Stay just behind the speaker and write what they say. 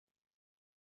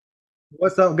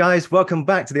What's up, guys? Welcome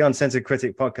back to the Uncensored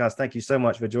Critic podcast. Thank you so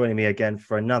much for joining me again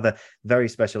for another very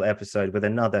special episode with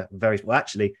another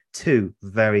actually, two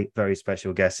very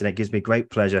special guests. And it gives me great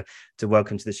pleasure to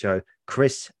welcome to the show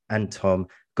Chris and Tom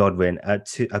Godwin,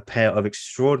 a pair of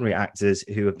extraordinary actors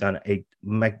who have done a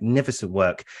magnificent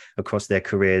work across their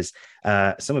careers.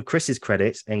 Some of Chris's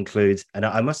credits include, and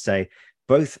I must say,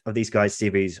 both of these guys'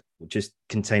 CVs just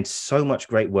contain so much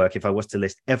great work. If I was to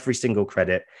list every single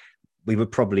credit, we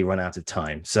would probably run out of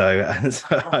time. So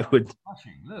I would. I'm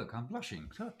blushing. Look, I'm blushing.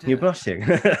 Oh You're dear.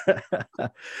 blushing.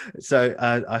 So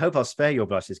I hope I'll spare your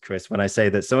blushes, Chris, when I say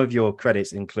that some of your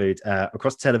credits include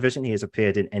across television, he has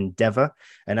appeared in Endeavour,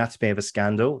 Anatomy of a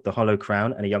Scandal, The Hollow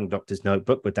Crown, and A Young Doctor's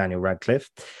Notebook with Daniel Radcliffe.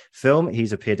 Film,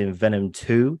 he's appeared in Venom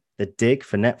 2, The Dig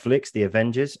for Netflix, The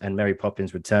Avengers, and Mary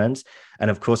Poppins Returns. And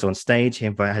of course, on stage, he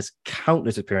has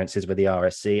countless appearances with the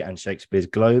RSC and Shakespeare's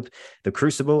Globe, The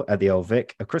Crucible at the Old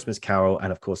Vic, A Christmas Carol,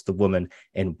 and of course, The Woman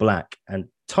in Black. And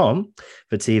Tom,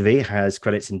 for TV, has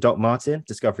credits in Doc Martin,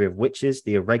 Discovery of Witches,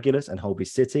 The Irregulars, and Holby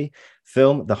City.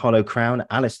 Film, The Hollow Crown,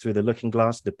 Alice Through the Looking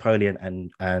Glass, Napoleon,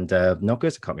 and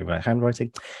Knockers. I can't remember my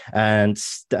handwriting. And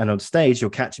on stage, you'll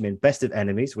catch him in Best of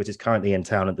Enemies, which is currently in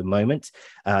town at the moment.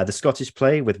 The Scottish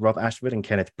Play with Rob Ashford and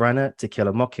Kenneth Branagh, To Kill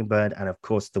a Mockingbird, and of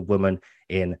course, The Woman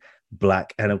in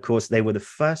Black. And of course, they were the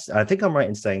first, I think I'm right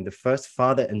in saying, the first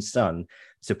father and son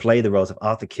to play the roles of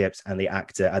Arthur Kipps and the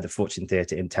actor at the Fortune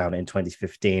Theatre in town in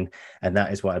 2015. And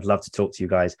that is what I'd love to talk to you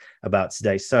guys about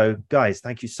today. So, guys,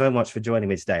 thank you so much for joining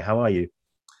me today. How are you?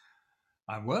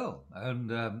 I'm well,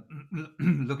 and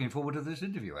looking forward to this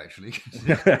interview. Actually,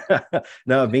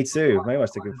 No, me it's too. Very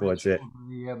much quite looking an forward to it.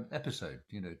 extraordinary episode.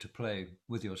 To play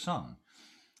with your son.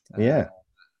 Uh, Yeah.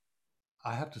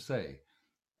 I have to say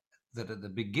that at the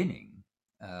beginning,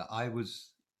 I was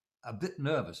a bit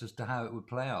nervous as to how it would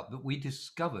play out. But we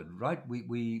discovered, right?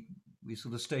 We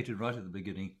sort of stated right at the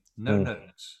beginning, no Mm.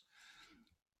 notes,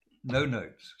 no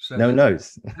notes, so No that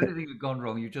nose. if anything had gone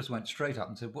wrong, you just went straight up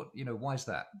and said, "What? Why is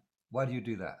that? Why do you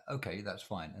do that? Okay, that's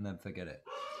fine," and then forget it.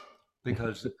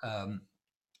 Because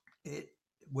it,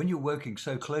 when you're working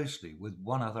so closely with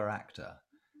one other actor,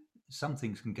 some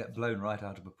things can get blown right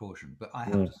out of proportion. But I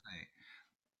have Mm. to say,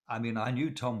 I mean, I knew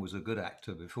Tom was a good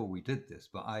actor before we did this,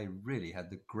 but I really had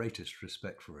the greatest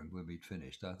respect for him when we'd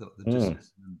finished. I thought the Mm.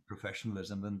 discipline and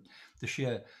professionalism and the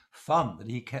sheer fun that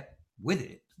he kept with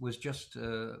it was just,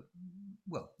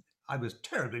 well, I was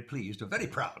terribly pleased and very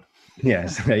proud.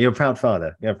 Yes, you're a proud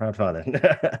father. You're a proud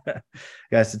father.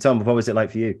 Yeah. So, Tom, what was it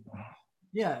like for you?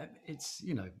 Yeah,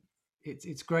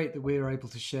 it's great that we're able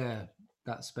to share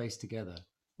that space together,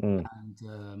 Mm.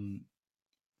 and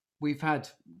we've had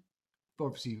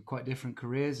obviously quite different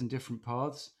careers and different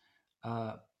paths,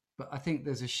 uh, but I think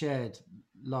there's a shared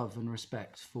love and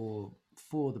respect for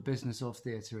the business of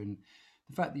theatre and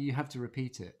the fact that you have to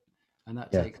repeat it, and that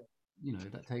Yeah. takes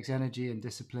that takes energy and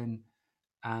discipline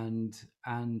and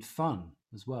fun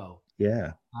as well.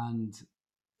 Yeah. And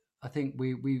I think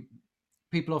we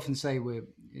people often say we're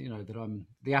that I'm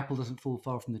the apple doesn't fall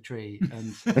far from the tree,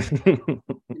 and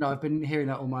I've been hearing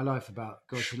that all my life about,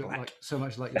 gosh, you look Splat. like so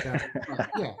much like your dad. Well,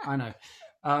 yeah, I know.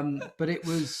 But it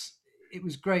was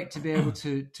great to be able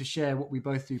to share what we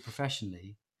both do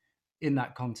professionally in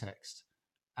that context.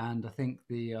 And I think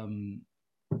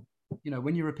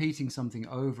when you're repeating something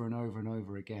over and over and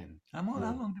over again, And how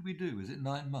Mm. long did we do? Was it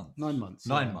 9 months? 9 months,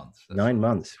 9 months, that's Nine right.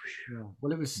 months. yeah.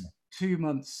 Well, it was 2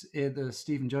 months at the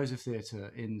Stephen Joseph Theatre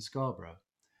in Scarborough,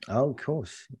 Oh, of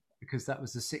course. because that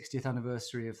was the 60th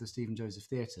anniversary of the Stephen Joseph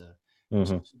Theatre, which is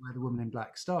Hmm. actually where The Woman in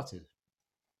Black started.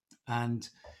 And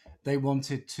they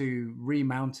wanted to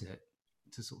remount it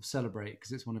to sort of celebrate,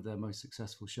 because it's one of their most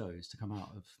successful shows to come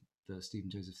out of the Stephen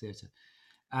Joseph Theatre.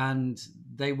 And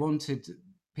they wanted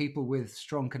people with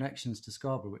strong connections to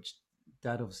Scarborough, which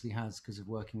Dad obviously has because of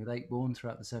working with Eight Born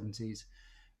throughout the 70s,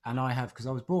 and I have because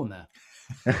I was born there.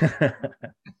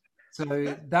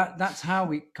 So that's how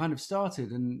we kind of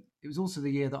started, and it was also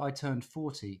the year that I turned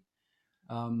 40.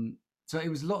 So it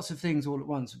was lots of things all at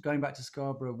once. Going back to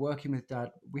Scarborough, working with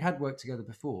Dad, we had worked together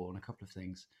before on a couple of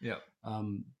things, Yeah.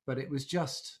 but it was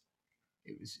just,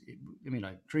 I mean,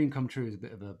 like, dream come true is a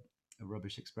bit of a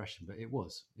rubbish expression, but it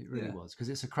really Yeah. was, because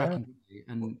it's a Yeah. cracking movie,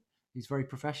 and he's very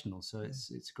professional. So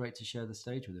it's great to share the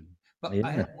stage with him. But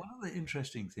Yeah. one of the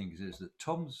interesting things is that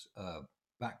Tom's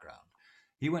background,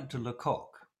 he went to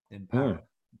Lecoq in Mm. Paris,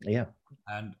 Yeah.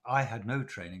 and I had no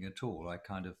training at all. I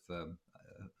kind of,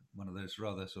 one of those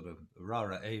rather sort of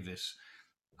rara avis.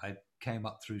 I came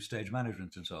up through stage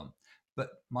management and so on.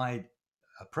 But my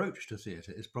approach to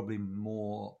theatre is probably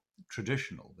more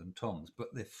traditional than Tom's.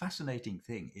 But the fascinating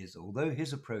thing is, although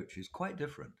his approach is quite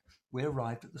different, we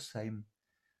arrived at the same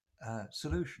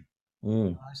solution.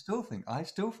 Mm. I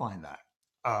still find that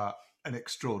an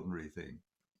extraordinary thing.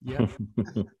 Yeah,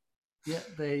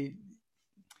 yeah.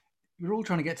 You're all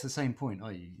trying to get to the same point,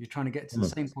 are you? You're trying to get to the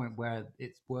Mm. same point where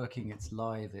it's working, it's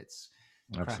live, it's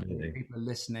cracking, Absolutely. people are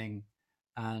listening,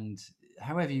 and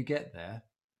however you get there,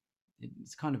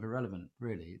 it's kind of irrelevant,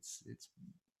 really. It's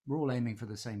we're all aiming for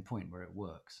the same point where it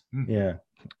works. Yeah,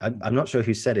 I'm not sure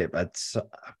who said it, but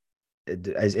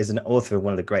as an author of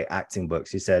one of the great acting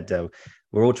books, he said,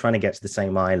 we're all trying to get to the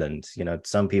same island. You know,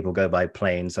 some people go by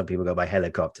plane, some people go by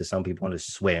helicopter, some people want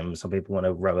to swim, some people want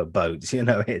to row a boat. You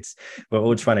know, we're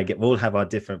all trying to we all have our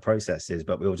different processes,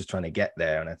 but we're all just trying to get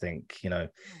there. And I think, you know,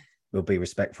 we'll be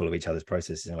respectful of each other's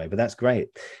processes in a way, but that's great.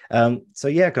 So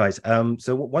yeah, guys.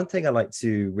 So one thing I like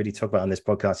to really talk about on this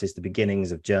podcast is the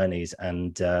beginnings of journeys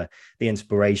and the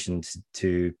inspiration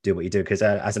to do what you do. Because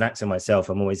as an actor myself,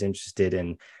 I'm always interested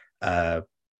in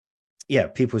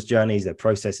people's journeys, their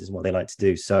processes, and what they like to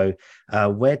do. So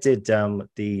where did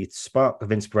the spark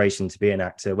of inspiration to be an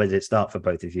actor, where did it start for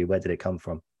both of you? Where did it come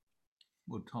from?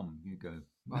 Well, Tom, you go.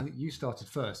 Well, I think you started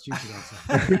first. You should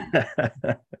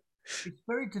answer. It's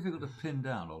very difficult to pin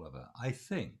down, Oliver. I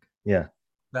think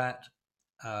that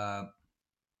I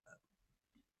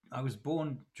was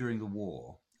born during the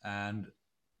war, and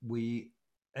we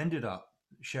ended up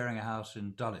sharing a house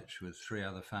in Dulwich with 3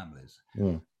 other families.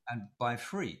 Mm. And by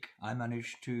freak, I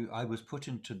was put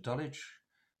into Dulwich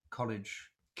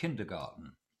College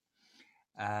kindergarten,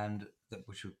 and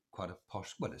which was quite a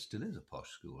posh, well, it still is a posh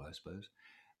school, I suppose.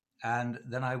 And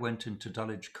then I went into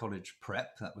Dulwich College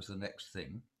Prep. That was the next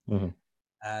thing. Mm-hmm.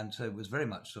 And so it was very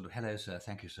much sort of, hello, sir,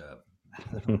 thank you, sir.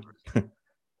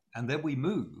 And then we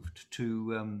moved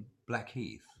to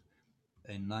Blackheath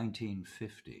in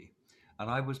 1950. And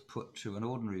I was put to an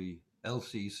ordinary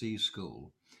LCC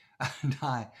school. And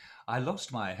I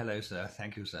lost my hello, sir,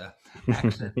 thank you, sir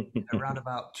accent around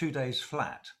about 2 days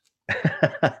flat.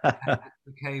 And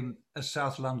became as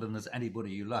South London as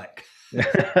anybody you like.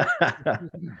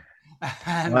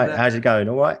 And, right, how's it going?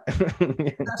 All right.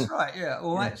 That's right. Yeah.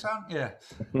 All right. Sound. Yeah.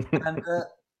 And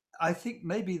I think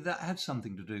maybe that had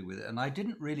something to do with it. And I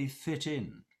didn't really fit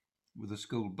in with the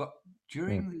school, but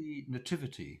during the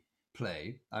nativity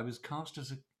play, I was cast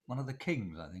as one of the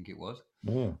kings, I think it was.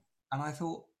 And I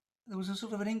thought there was a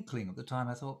sort of an inkling at the time.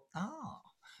 I thought,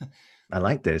 I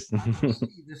like this.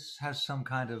 This has some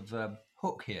kind of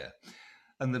hook here.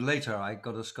 And then later I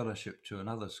got a scholarship to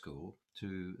another school,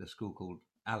 to a school called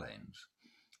Allains.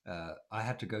 I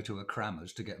had to go to a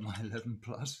crammers to get my 11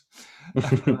 plus.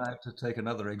 And I had to take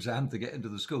another exam to get into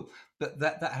the school. But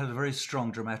that had a very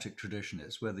strong dramatic tradition.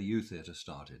 It's where the youth theatre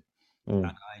started. And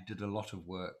I did a lot of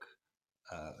work,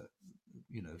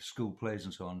 school plays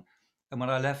and so on. And when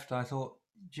I left, I thought,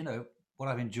 what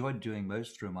I've enjoyed doing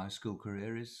most through my school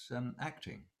career is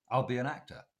acting. I'll be an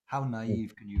actor. How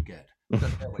naive can you get?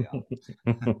 But there we are.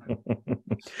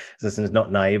 This is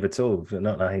not naive at all.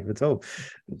 Not naive at all.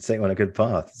 Setting you on a good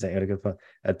path.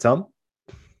 Tom?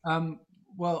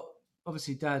 Well,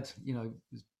 obviously, Dad.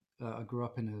 I grew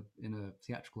up in a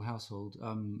theatrical household.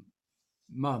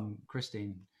 Mum,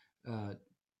 Christine,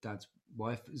 Dad's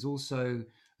wife, is also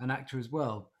an actor as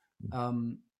well.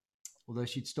 Although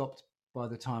she'd stopped by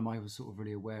the time I was sort of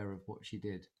really aware of what she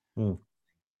did.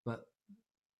 But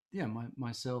yeah,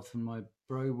 myself and my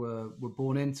bro were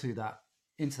born into that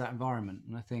environment,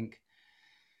 and I think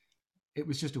it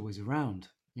was just always around.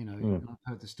 I've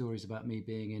heard the stories about me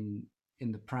being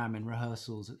in the pram in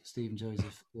rehearsals at Stephen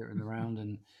Joseph Theatre in the Round,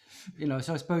 and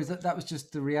so I suppose that was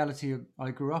just the reality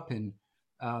I grew up in,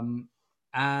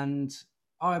 and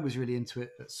I was really into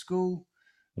it at school,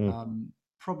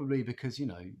 probably because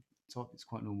it's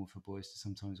quite normal for boys to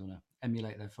sometimes want to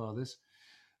emulate their fathers,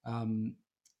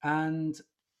 and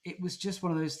it was just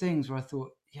one of those things where I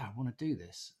thought, yeah, I want to do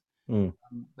this.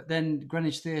 But then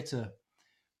Greenwich Theatre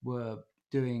were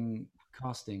doing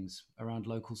castings around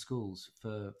local schools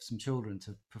for some children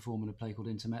to perform in a play called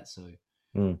Intermezzo,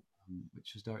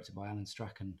 which was directed by Alan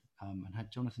Strachan, and had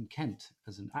Jonathan Kent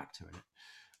as an actor in it.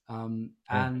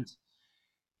 And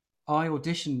I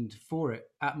auditioned for it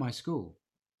at my school,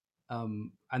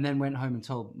 and then went home and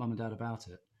told Mum and Dad about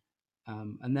it.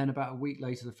 And then about a week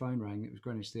later, the phone rang. It was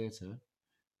Greenwich Theatre.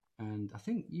 And I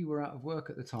think you were out of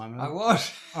work at the time. I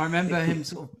was. I remember him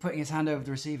sort of putting his hand over the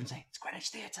receiver and saying, "It's Greenwich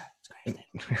Theatre. It's Greenwich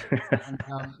Theatre."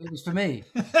 And it was for me.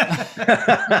 Who's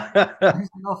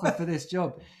been offered for this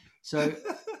job? So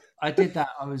I did that.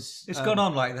 It's gone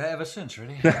on like that ever since,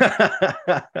 really.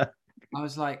 I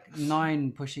was like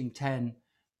 9, pushing 10,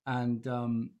 and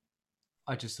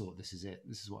I just thought, this is it.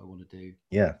 This is what I want to do.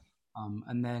 Yeah.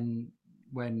 And then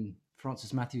when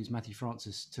Matthew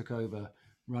Francis took over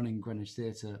running Greenwich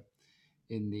Theatre,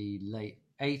 in the late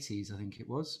 80s, I think it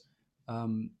was.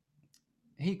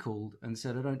 He called and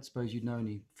said, I don't suppose you'd know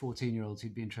any 14-year-olds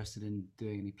who'd be interested in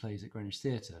doing any plays at Greenwich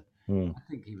Theatre. Mm. I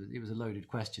think it was a loaded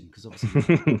question because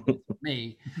obviously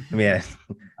me. Yeah,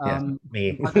 yeah,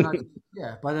 me.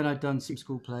 By then I'd done some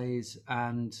school plays,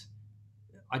 and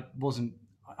I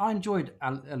enjoyed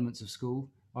elements of school.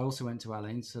 I also went to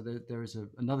Alleyne, so there is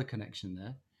another connection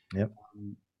there. Yep.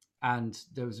 And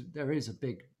there is a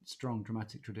big, strong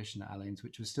dramatic tradition at Alleyne's,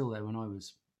 which was still there when I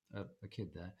was a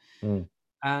kid there. Mm.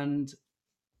 And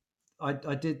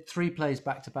I did 3 plays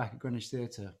back to back at Greenwich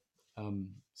Theatre: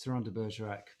 Cyrano de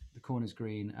Bergerac, The Corners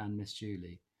Green, and Miss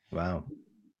Julie. Wow.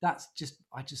 I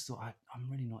just thought I'm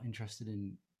really not interested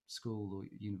in school or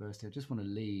university. I just want to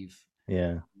leave.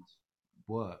 Yeah.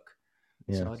 Work.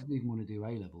 Yeah. So I didn't even want to do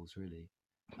A levels really.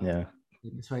 Yeah. They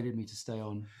persuaded me to stay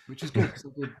on, which is good because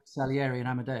I did Salieri and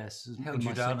Amadeus. Held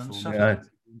you down and Yeah.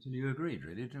 until you agreed,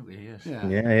 really, didn't we? Yes.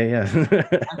 Yeah.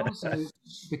 And also,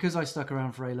 because I stuck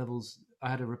around for A levels, I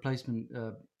had a replacement,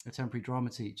 a temporary drama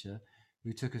teacher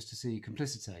who took us to see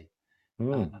Complicité.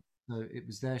 So it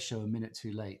was their show a minute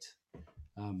too late.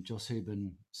 Joss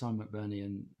Huben, Simon McBurney,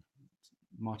 and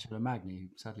Marcello Magni, who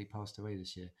sadly passed away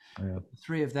this year. Yeah. The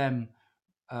 3 of them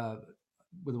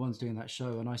were the ones doing that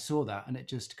show, and I saw that, and it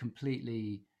just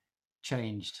completely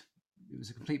changed. It was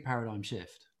a complete paradigm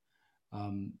shift,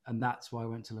 and that's why I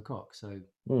went to Lecoq. So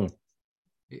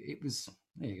it was,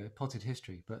 there you go, potted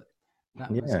history, but that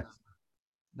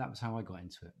was how I got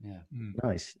into it. Yeah.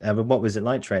 Nice. But what was it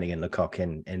like training in Lecoq?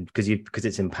 Because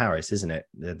it's in Paris, isn't it?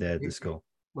 The school.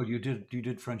 Well, you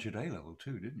did French at A level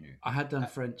too, didn't you? I had done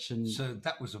French, and so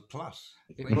that was a plus.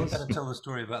 You better tell the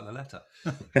story about the letter.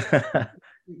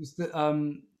 It was that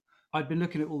I'd been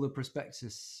looking at all the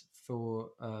prospectus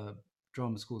for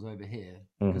drama schools over here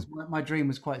because my dream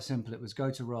was quite simple. It was go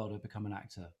to RADA, become an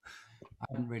actor. I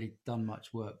hadn't really done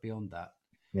much work beyond that.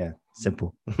 Yeah,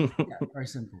 simple. Yeah, very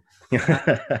simple. And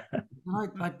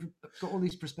I got all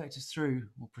these prospectus through,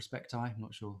 or prospecti, I'm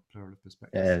not sure, plural of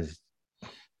prospectus. Yeah.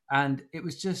 And it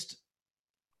was just,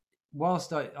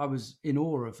 whilst I was in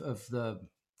awe of the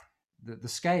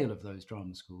scale of those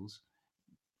drama schools,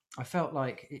 I felt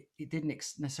like it didn't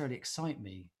necessarily excite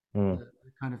me,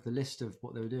 the list of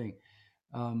what they were doing.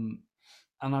 And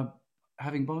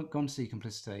having gone to see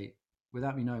Complicité,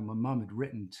 without me knowing, my mum had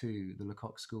written to the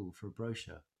Lecoq School for a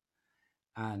brochure,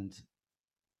 and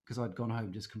because I'd gone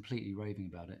home just completely raving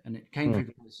about it, and it came through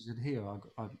the post. She said, "Here,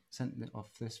 I sent it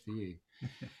off this for you."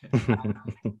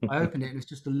 I opened it, and it was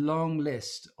just a long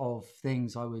list of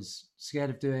things I was scared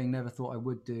of doing, never thought I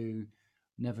would do,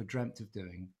 never dreamt of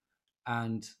doing,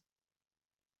 and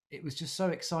it was just so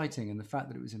exciting. And the fact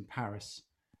that it was in Paris,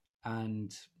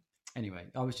 and anyway,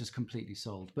 I was just completely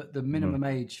sold. But the minimum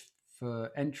age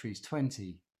for entry is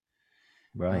 20,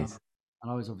 right?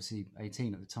 And I was obviously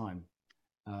 18 at the time.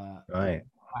 Right.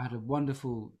 I had a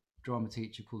wonderful drama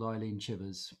teacher called Eileen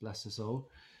Chivers, bless her soul.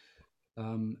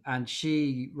 And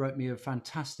she wrote me a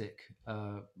fantastic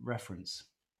reference.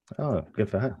 Oh, good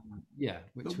for her. Yeah,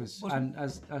 which was, and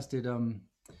as did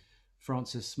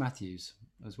Francis Matthews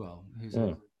as well, who's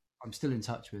I'm still in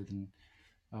touch with, and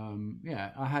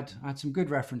I had some good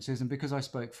references, and because I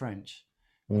spoke French,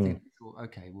 I think we thought,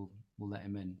 okay, we'll let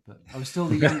him in. But I was still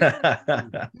the youngest.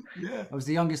 I was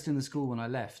the youngest in the school when I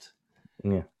left.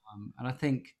 Yeah, and I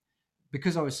think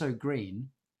because I was so green,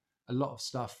 a lot of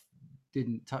stuff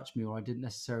didn't touch me, or I didn't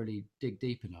necessarily dig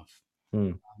deep enough.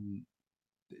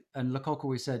 And Lecoq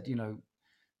always said,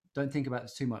 don't think about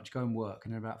this too much. Go and work,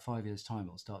 and in about 5 years' time,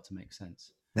 it'll start to make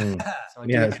sense. So I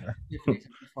did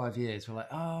 5 years. We're like,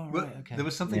 oh, right, well, okay. There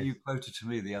was something you quoted to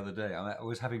me the other day. I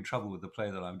was having trouble with the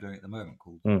play that I'm doing at the moment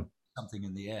called Something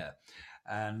in the Air,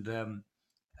 and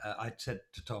I said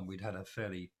to Tom we'd had a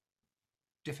fairly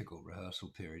difficult rehearsal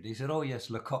period. He said, "Oh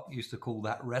yes, Lecoq used to call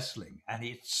that wrestling," and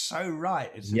it's so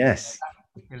right. It's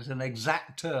an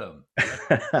exact term.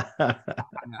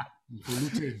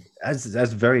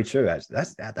 That's very true. That's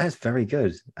very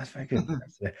good. That's very good.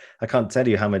 I can't tell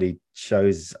you how many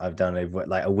shows I've done over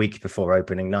like a week before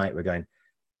opening night. We're going,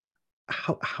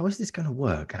 how is this going to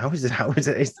work? Is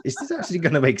this actually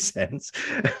going to make sense?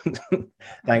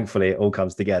 Thankfully, it all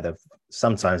comes together.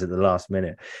 Sometimes at the last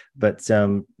minute, but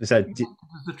so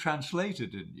the translator,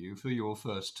 didn't you, for your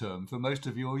first term for most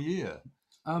of your year?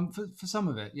 For some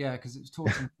of it, yeah, because it was taught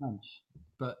in French.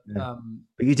 But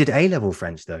you did A-level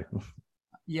French though.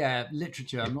 Yeah,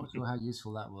 literature. I'm not sure how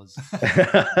useful that was.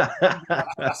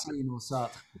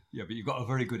 Yeah, but you've got a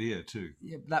very good ear too.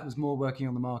 Yeah, that was more working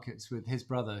on the markets with his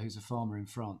brother, who's a farmer in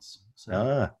France. So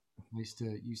I used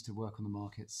to work on the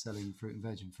markets selling fruit and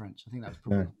veg in French. I think that was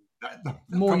probably That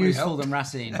More probably useful helped. than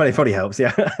Racine. But it probably helps,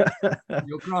 yeah.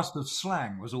 Your grasp of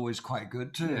slang was always quite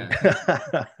good too.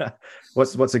 Yeah.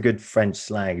 What's a good French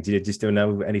slang? Do you still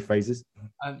know any phrases?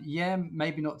 Yeah,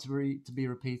 maybe not to be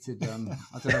repeated.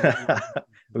 I don't know.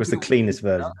 What's the cleanest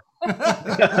version?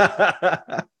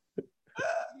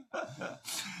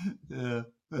 Yeah.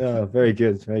 Oh, very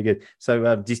good, very good.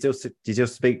 So, do you still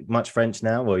speak much French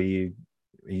now, or you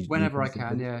Whenever I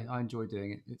can, yeah, I enjoy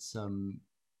doing it. It's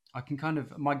I can kind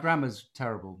of, my grammar's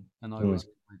terrible, and I always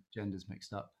get my genders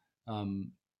mixed up.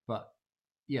 But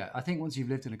yeah, I think once you've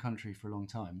lived in a country for a long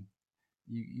time,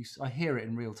 I hear it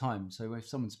in real time. So if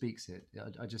someone speaks it,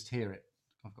 I just hear it.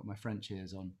 I've got my French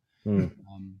ears on. Mm,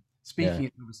 Speaking yeah,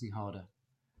 it obviously harder.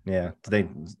 yeah. Do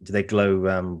they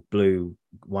glow blue,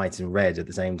 white, and red at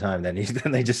the same time? Then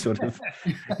then they just sort of,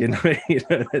 you know,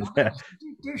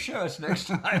 Do show us next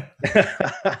time.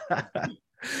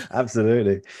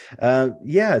 Absolutely.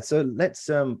 Yeah, so let's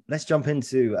jump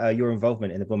into your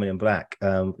involvement in the Woman in Black.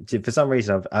 For some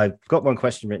reason I've got one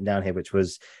question written down here, which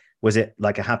was it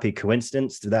like a happy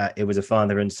coincidence that it was a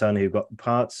father and son who got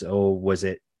parts, or was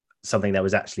it something that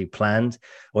was actually planned,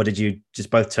 or did you just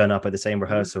both turn up at the same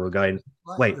rehearsal going,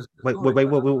 wait, what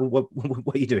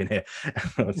are you doing here?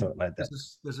 Or something like that.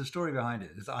 There's a story behind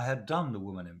it. I had done The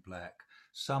Woman in Black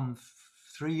some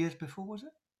 3 years before, was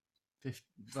it?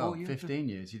 15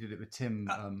 years. You did it with Tim.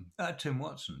 Tim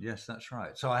Watson. Yes, that's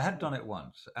right. So I had done it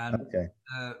once, and Okay.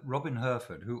 Robin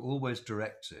Herford, who always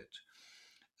directs it,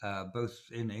 both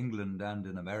in England and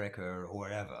in America or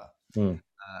wherever,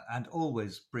 and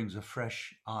always brings a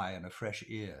fresh eye and a fresh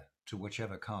ear to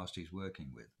whichever cast he's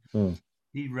working with.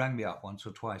 He rang me up once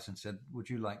or twice and said, "Would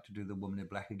you like to do The Woman in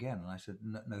Black again?" And I said,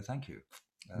 "No, thank you."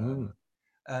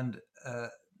 And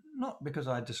not because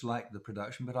I disliked the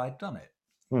production, but I'd done it.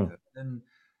 And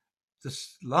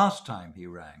this last time he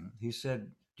rang, he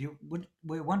said,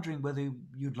 "We're wondering whether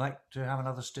you'd like to have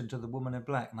another stint of The Woman in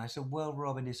Black." And I said, "Well,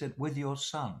 Robin," he said, "with your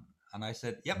son." And I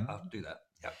said, "Yep, I'll do that."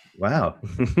 Yep. Wow.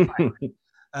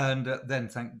 And then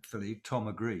thankfully Tom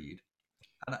agreed,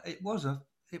 and it was a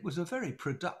very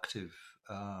productive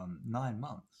 9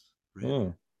 months,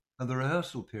 really. And the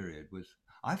rehearsal period was,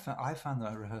 I found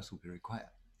that rehearsal period quite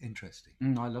interesting.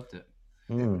 I loved it.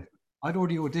 I'd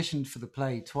already auditioned for the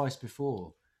play twice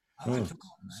before,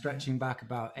 stretching back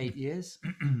about 8 years.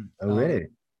 Oh, really?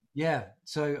 Yeah.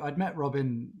 So I'd met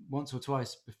Robin once or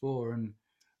twice before, and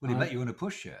he met you in a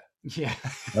pushchair. Yeah.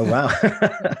 Oh, wow.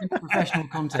 In a professional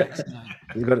context.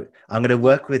 No. I'm going to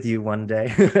work with you one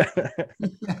day.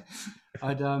 Yeah.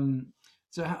 I'd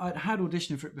had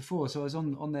auditioned for it before, so I was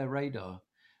on their radar.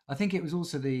 I think it was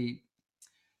also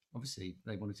obviously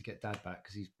they wanted to get Dad back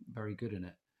because he's very good in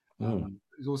it. It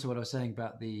was also what I was saying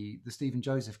about the Stephen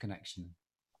Joseph connection.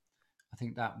 I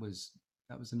think that was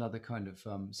another kind of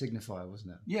signifier,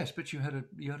 wasn't it? Yes, but you had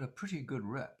a pretty good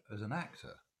rep as an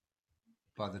actor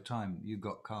by the time you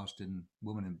got cast in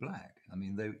Woman in Black. I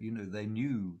mean, they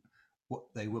knew what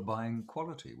they were buying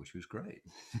quality, which was great.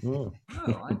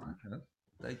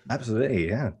 Absolutely,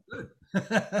 yeah. Good.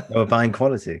 They were buying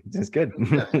quality. That's good.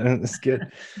 That's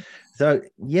good. So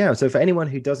yeah, so for anyone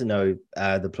who doesn't know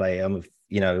the play,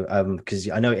 because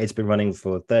I know it's been running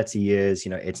for 30 years.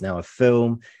 It's now a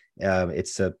film.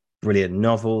 It's a brilliant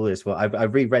novel as well. I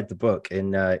reread the book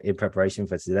in preparation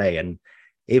for today, and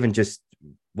even just,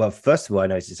 well, first of all, I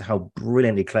noticed how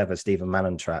brilliantly clever Stephen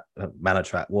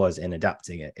Mallatrat was in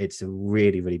adapting it. It's a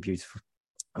really, really beautiful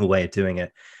way of doing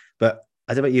it. But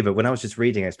I don't know about you, but when I was just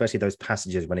reading it, especially those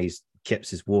passages when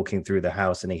Kipps is walking through the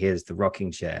house and he hears the rocking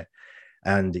chair,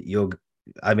 and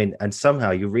and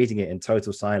somehow you're reading it in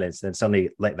total silence, and then suddenly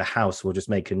like the house will just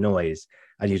make a noise,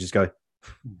 and you just go,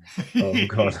 "Oh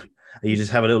God." And you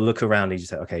just have a little look around and you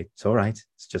just say, "Okay, it's all right.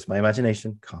 It's just my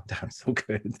imagination. Calm down. It's all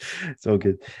good. It's all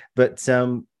good."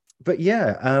 But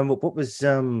yeah, what was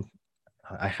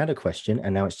I had a question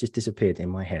and now it's just disappeared in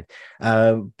my head.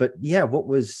 But yeah, what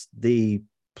was the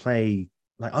play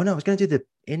like? Oh no, I was going to do the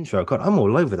intro. God, I'm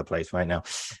all over the place right now.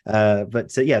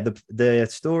 But yeah, the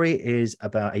story is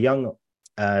about a young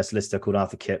solicitor called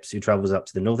Arthur Kipps, who travels up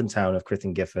to the northern town of Crith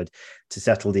and Gifford to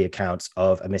settle the accounts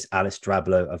of a Miss Alice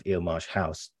Drablow of Eelmarsh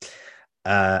House.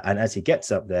 And as he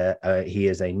gets up there, he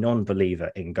is a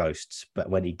non-believer in ghosts. But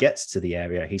when he gets to the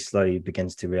area, he slowly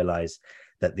begins to realize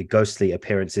that the ghostly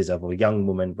appearances of a young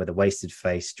woman with a wasted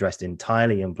face dressed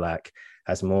entirely in black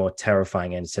has more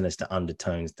terrifying and sinister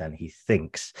undertones than he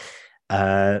thinks.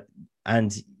 And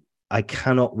I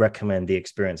cannot recommend the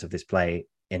experience of this play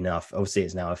enough. Obviously,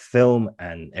 it's now a film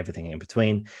and everything in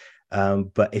between.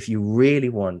 But if you really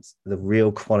want the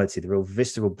real quality, the real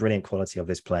visceral, brilliant quality of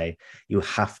this play, you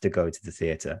have to go to the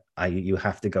theatre. You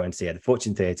have to go and see it. The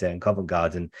Fortune Theatre in Covent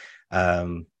Garden.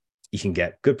 You can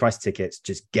get good price tickets.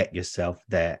 Just get yourself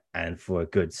there, and for a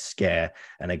good scare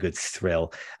and a good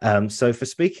thrill. So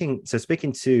speaking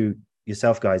to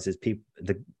yourself, guys, as people,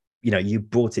 you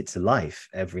brought it to life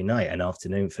every night and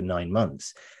afternoon for 9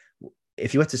 months.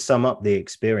 If you were to sum up the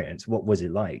experience, what was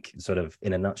it like, sort of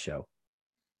in a nutshell?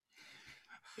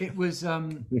 It was. I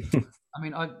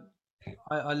mean,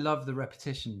 I love the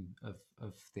repetition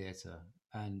of theatre,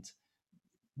 and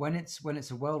when it's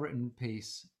a well written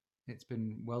piece, it's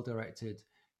been well directed.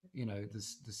 The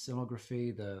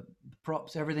scenography, the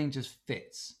props, everything just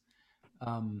fits.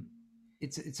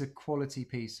 It's a quality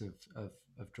piece of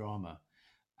drama,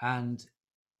 and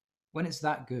when it's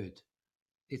that good,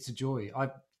 it's a joy.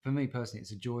 For me personally,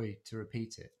 it's a joy to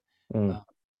repeat it,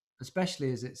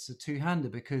 especially as it's a two-hander,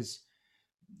 because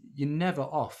you're never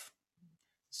off.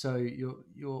 So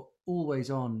you're always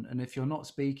on, and if you're not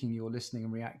speaking, you're listening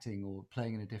and reacting or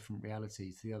playing in a different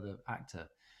reality to the other actor.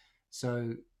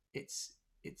 So it's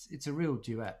a real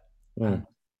duet, and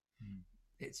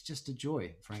it's just a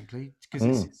joy, frankly,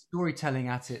 because it's storytelling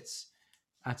at its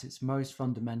most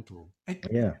fundamental.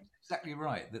 Yeah, exactly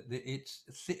right. That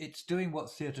it's doing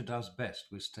what theatre does best,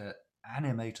 was to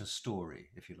animate a story,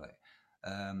 if you like,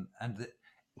 and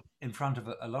in front of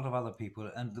a lot of other people.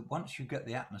 And once you get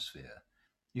the atmosphere,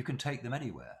 you can take them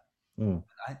anywhere.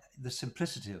 The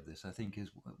simplicity of this, I think,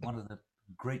 is one of the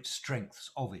great strengths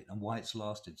of it, and why it's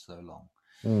lasted so long.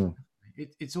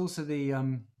 It's also the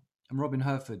Robin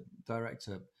Herford,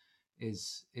 director,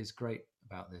 is great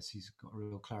about this. He's got a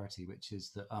real clarity, which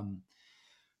is that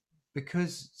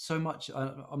because so much,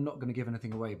 I'm not going to give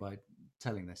anything away by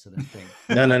telling this, I don't think.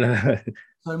 No.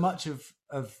 So much of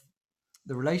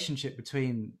the relationship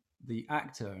between the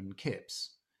actor and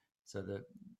Kipps, so that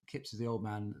Kipps is the old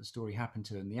man that the story happened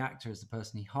to, and the actor is the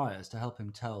person he hires to help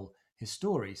him tell his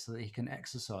story so that he can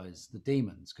exorcise the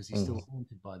demons, because he's still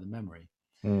haunted by the memory.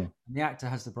 And the actor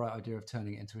has the bright idea of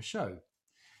turning it into a show.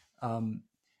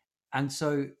 And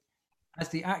so as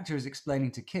the actor is explaining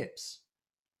to Kipps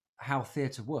how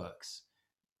theatre works,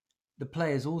 the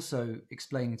play is also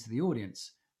explaining to the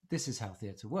audience, this is how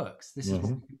theatre works. This is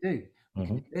what we can do. We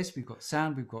can do this. We've got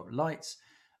sound. We've got lights.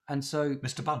 And so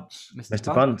Mr. Bunce.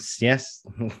 Mr. Bunce, yes.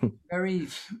 Very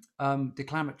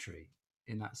declamatory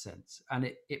in that sense.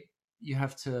 And you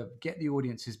have to get the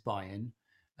audience's buy-in,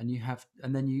 and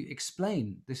then you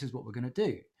explain, this is what we're going to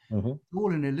do. It's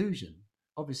all an illusion,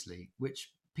 obviously,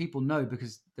 which people know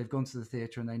because they've gone to the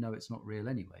theatre and they know it's not real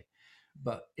anyway.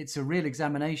 But it's a real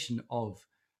examination of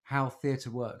how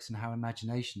theatre works and how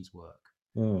imaginations work.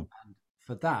 And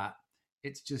for that,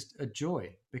 it's just a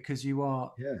joy, because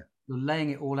you're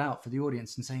laying it all out for the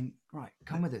audience and saying, right,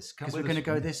 come with us, because we're going to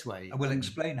go this way. And we'll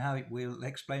explain how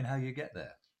you get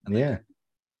there.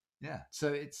 Yeah.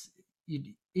 So it's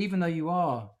even though you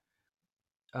are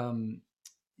kind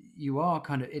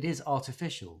of, it is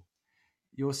artificial.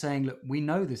 You're saying, look, we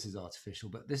know this is artificial,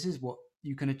 but this is what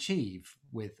you can achieve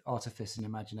with artifice and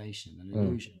imagination and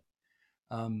illusion.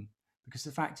 Because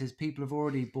the fact is, people have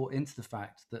already bought into the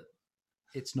fact that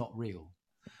it's not real.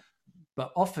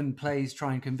 But often plays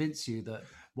try and convince you that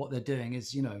what they're doing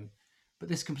is, but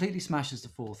this completely smashes the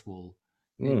fourth wall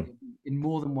in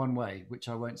more than one way, which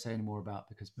I won't say any more about,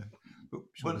 because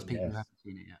there's people who haven't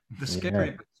seen it yet. The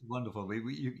scary bit is wonderful.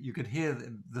 You could hear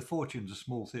the Fortune's a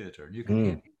small theatre, and you could hear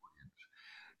the audience.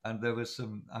 And there was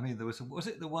some. Was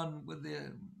it the one with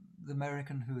the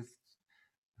American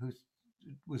who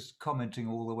was commenting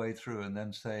all the way through and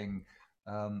then saying,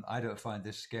 "I don't find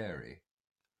this scary."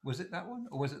 Was it that one,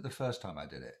 or was it the first time I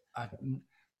did it?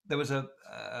 There was a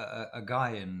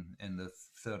guy in the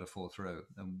third or fourth row,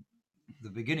 and the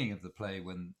beginning of the play,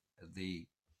 when the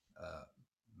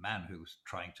man who was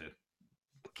trying to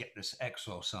get this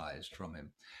exorcised from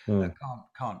him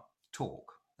can't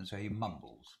talk, and so he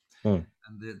mumbles. And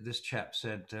this chap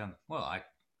said, "Well,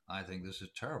 I think this is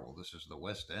terrible. This is the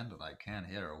West End, and I can't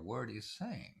hear a word he's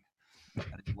saying."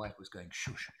 And his wife was going,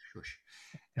 "Shush, shush."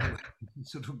 He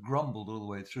sort of grumbled all the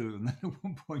way through, and then at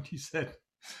one point he said,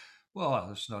 "Well,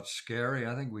 it's not scary.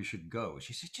 I think we should go."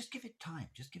 She said, "Just give it time.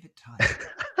 Just give it time."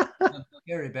 And the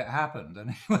scary bit happened,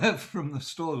 and he went from the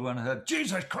stalls when I heard,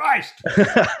 "Jesus Christ!"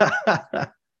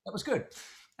 That was good.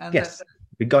 And yes,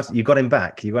 you got him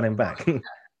back. You got him back.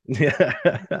 Yeah.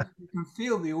 You can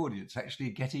feel the audience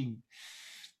actually getting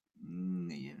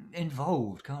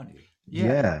involved, can't you?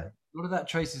 Yeah. A lot of that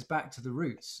traces back to the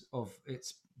roots of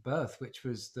its birth, which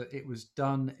was that it was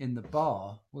done in the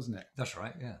bar, wasn't it? That's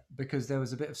right, yeah. Because there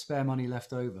was a bit of spare money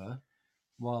left over.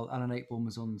 while Alan Ayckbourn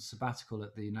was on sabbatical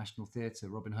at the National Theatre,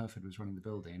 Robin Herford was running the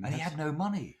building. And he had no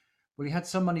money. Well, he had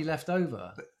some money left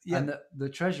over, yeah. and the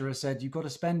treasurer said, "You've got to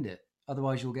spend it,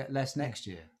 otherwise you'll get less next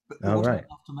year." But there wasn't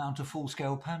enough to mount a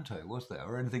full-scale panto, was there,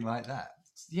 or anything like that?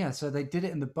 Yeah, so they did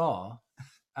it in the bar,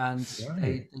 and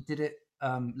they did it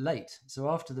late. So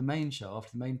after the main show,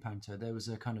 after the main panto, there was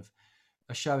a kind of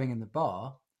a showing in the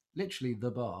bar, literally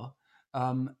the bar,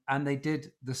 and they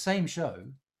did the same show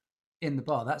in the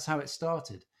bar. That's how it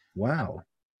started. Wow.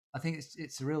 I think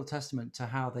it's a real testament to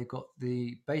how they got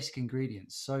the basic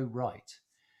ingredients so right.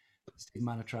 Steve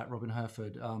Manitrat, Robin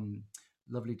Herford,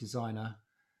 lovely designer.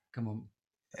 Come on.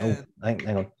 Oh, hang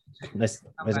on.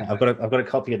 I've got a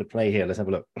copy of the play here. Let's have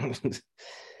a look.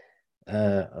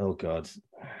 Oh God.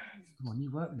 Come on,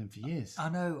 you worked with them for years. I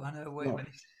know. Wait a minute.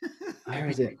 Where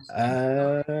is it?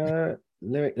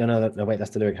 Lyric. No. Wait,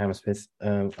 that's the Lyric Hammersmith.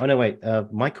 Oh no, wait.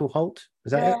 Michael Holt.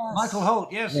 Is that it? Michael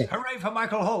Holt. Yes. Yeah. Hooray for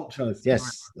Michael Holt. Oh,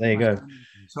 yes. There you go.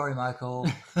 Sorry, Michael.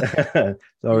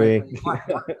 Sorry.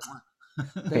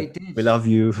 They did. We love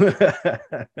you.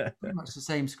 Pretty much the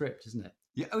same script, isn't it?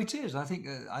 Yeah. Oh, it is. I think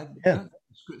I don't think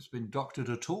the script's been doctored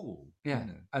at all. Yeah. You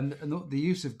know. And the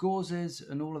use of gauzes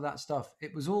and all of that stuff.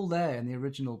 It was all there in the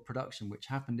original production, which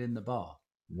happened in the bar.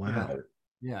 Wow.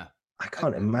 Yeah. I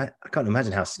can't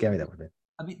imagine how scary that would be.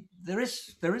 I mean, there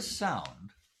is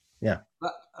sound. Yeah.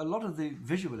 But a lot of the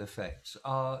visual effects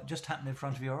are just happening in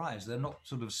front of your eyes. They're not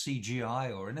sort of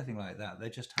CGI or anything like that. They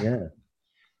just happen.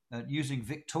 Using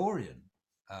Victorian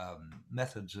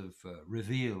methods of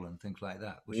reveal and things like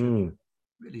that, which are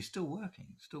really still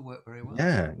work very well.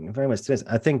 Yeah, very much.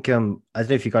 I think I don't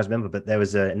know if you guys remember, but there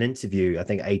was an interview I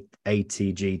think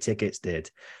ATG Tickets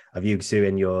did of you two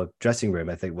in your dressing room.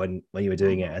 I think when you were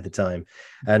doing it at the time,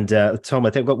 and Tom, I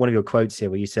think I've got one of your quotes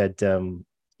here where you said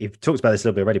you've talked about this a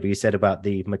little bit already, but you said about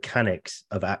the mechanics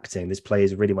of acting. This play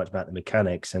is really much about the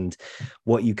mechanics and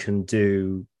what you can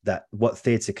do, that what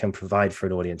theatre can provide for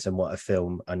an audience and what a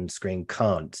film and screen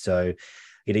can't. So,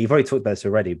 you know, you've already talked about this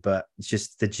already, but it's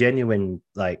just the genuine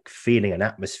like feeling and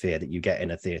atmosphere that you get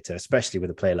in a theatre, especially with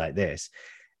a play like this,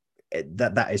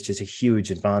 that is just a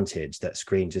huge advantage that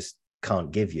screen just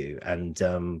can't give you. And,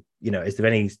 you know,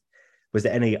 was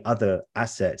there any other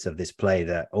assets of this play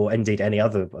that, or indeed any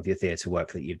other of your theatre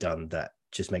work that you've done that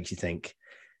just makes you think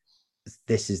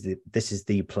this is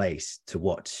the place to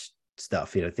watch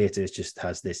stuff? You know, theatre just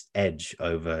has this edge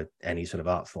over any sort of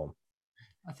art form.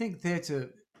 I think theatre,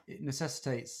 it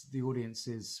necessitates the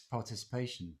audience's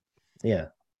participation. Yeah.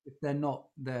 If they're not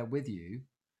there with you,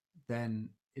 then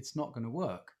it's not going to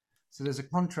work. So there's a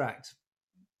contract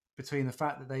between the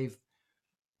fact that they've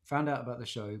found out about the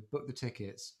show, booked the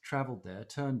tickets, traveled there,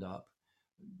 turned up,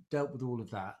 dealt with all of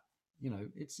that. You know,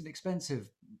 it's an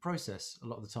expensive process a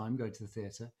lot of the time, go to the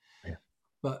theatre. Yeah.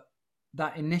 But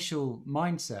that initial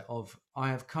mindset of, I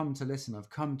have come to listen, I've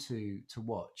come to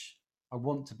watch, I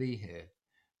want to be here.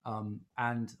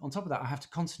 And on top of that, I have to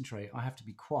concentrate, I have to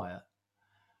be quiet.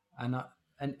 And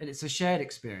it's a shared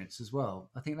experience as well.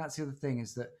 I think that's the other thing,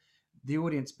 is that the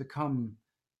audience become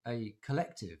a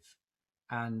collective,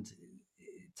 and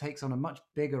takes on a much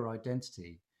bigger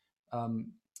identity,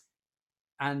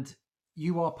 and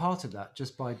you are part of that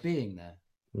just by being there.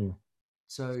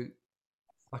 So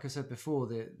like I said before,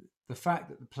 the fact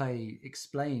that the play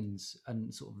explains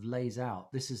and sort of lays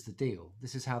out, this is the deal,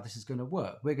 this is how this is going to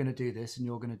work, we're going to do this and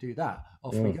you're going to do that,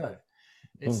 off we go.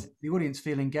 It's the audience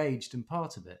feel engaged and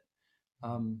part of it.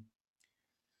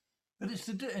 But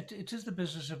it is the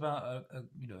business about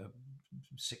you know,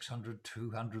 600,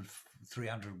 200,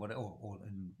 300, whatever, or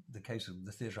in the case of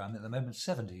the theatre I'm at the moment,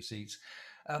 70 seats,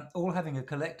 all having a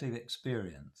collective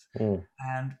experience.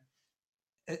 And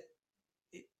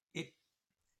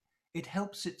it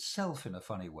helps itself in a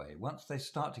funny way. Once they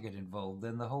start to get involved,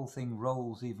 then the whole thing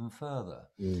rolls even further.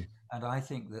 And I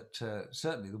think that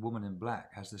certainly The Woman in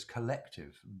Black has this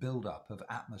collective build-up of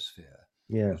atmosphere,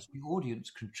 which the audience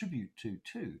contribute to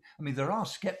too. I mean, there are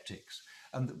skeptics,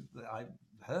 and I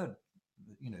heard,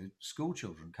 you know, school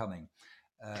children coming,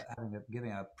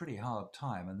 giving a pretty hard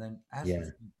time, and then as the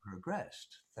thing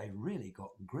progressed, they really got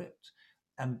gripped.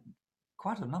 And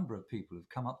quite a number of people have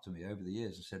come up to me over the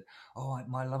years and said, "Oh,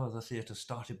 my love of the theatre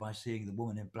started by seeing The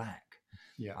Woman in Black.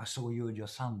 Yeah, I saw you and your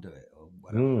son do it, or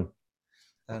whatever."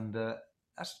 And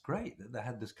that's great that they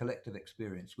had this collective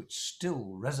experience, which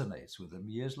still resonates with them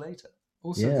years later.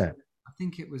 Also, I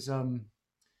think it was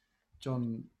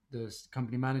John, the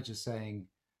company manager, saying,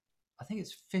 I think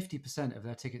it's 50% of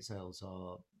their ticket sales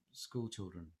are school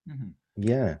children.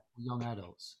 Young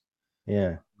adults.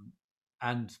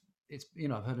 And it's, you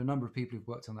know, I've heard a number of people who've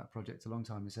worked on that project a long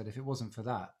time and said, if it wasn't for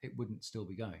that, it wouldn't still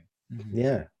be going.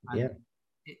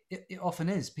 it often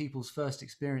is people's first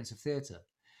experience of theatre.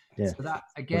 Yeah, So that was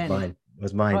again, mine.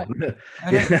 Was mine. right?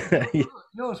 And Yeah.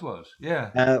 yours was,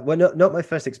 yeah, Well, not my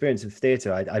first experience of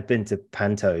theatre. I'd been to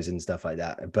pantos and stuff like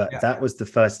that, but yeah. that was the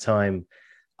first time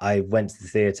I went to the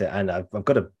theatre, and I've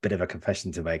got a bit of a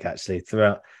confession to make actually.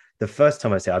 Throughout the first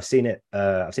time I say I've seen it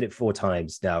 4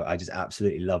 times now. I just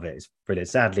absolutely love it. It's brilliant.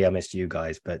 Sadly, I missed you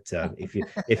guys, but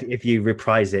if you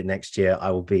reprise it next year,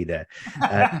 I will be there.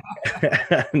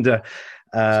 And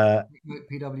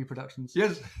PW Productions.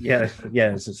 Yes, yeah,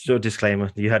 yeah. It's a short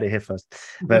disclaimer. You heard it here first,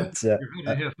 but you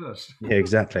heard it here first. yeah,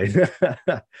 exactly.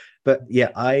 But yeah,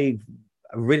 I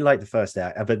really liked the first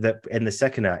act, but in the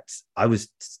second act, I was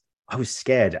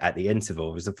scared at the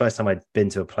interval. It was the first time I'd been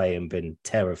to a play and been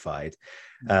terrified.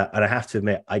 And I have to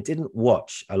admit, I didn't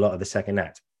watch a lot of the second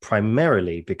act,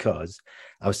 primarily because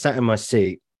I was sat in my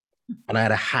seat and I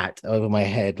had a hat over my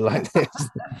head like this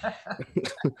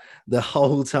the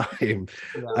whole time.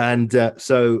 Yeah. And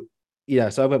so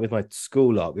I went with my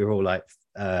school lot. We were all like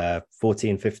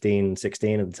 14, 15,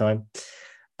 16 at the time.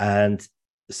 And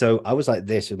so I was like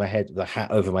this with my head, the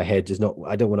hat over my head, just not,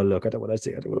 I don't want to look, I don't want to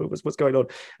see, I don't want to, what's going on.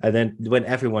 And then when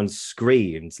everyone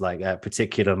screamed, like at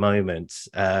particular moments,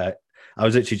 I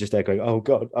was literally just there going, oh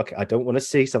God, okay, I don't want to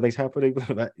see something's happening.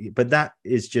 But that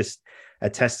is just a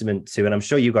testament to, and I'm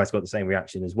sure you guys got the same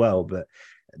reaction as well, but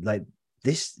like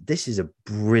this is a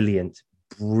brilliant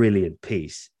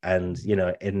piece. And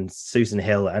in Susan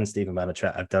Hill and Stephen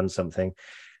Manitrat have done something,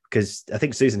 because I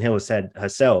think Susan Hill has said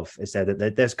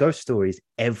that there's ghost stories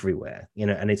everywhere,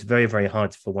 and it's very, very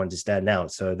hard for one to stand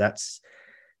out. So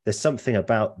there's something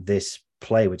about this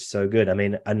play which is so good. I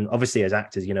mean, and obviously as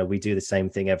actors, we do the same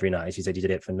thing every night. As you said, you did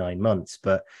it for 9 months,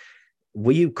 but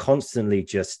were you constantly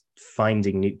just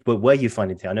finding new, but were you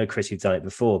finding things? I know, Chris, you've done it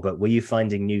before, but were you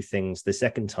finding new things the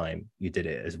second time you did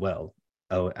it as well?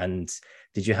 Oh, and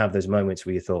did you have those moments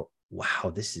where you thought,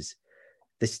 wow, this is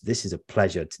a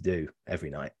pleasure to do every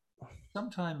night?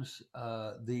 Sometimes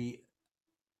although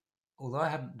I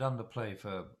hadn't done the play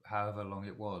for however long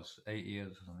it was, 8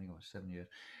 years, I think it was 7 years,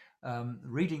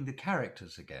 reading the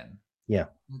characters again, Yeah.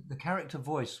 the character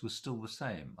voice was still the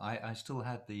same. I still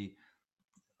had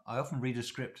I often read a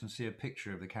script and see a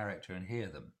picture of the character and hear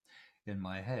them in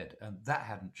my head, and that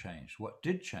hadn't changed. What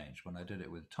did change when I did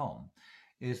it with Tom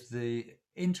is the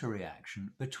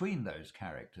interreaction between those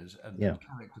characters and the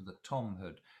character that Tom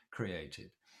had created.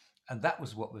 And that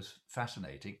was what was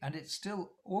fascinating. And it's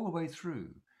still all the way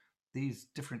through these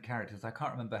different characters. I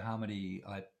can't remember how many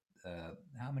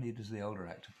does the older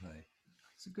actor play?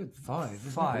 It's a good 5.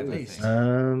 Five, at I least.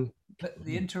 think. But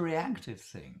the interreactive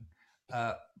thing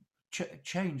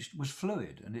changed, was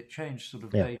fluid, and it changed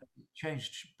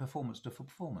changed performance to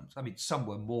performance. I mean, some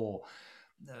were more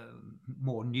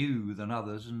new than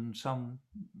others, and some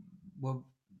were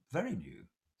very new.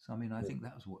 So, I mean, I think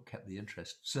that was what kept the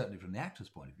interest, certainly from the actor's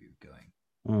point of view, going.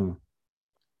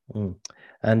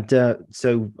 And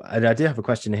so I do have a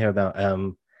question here about,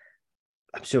 I'm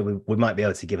sure we might be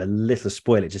able to give a little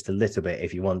spoiler, just a little bit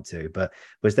if you want to, but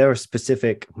was there a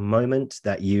specific moment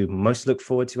that you most look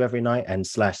forward to every night and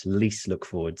 / least look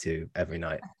forward to every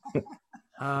night?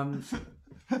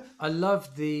 I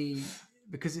love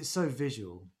because it's so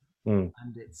visual and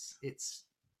it's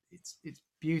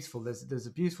beautiful. There's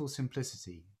a beautiful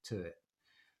simplicity to it,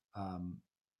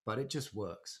 but it just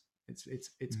works. It's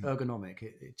ergonomic.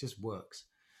 It just works.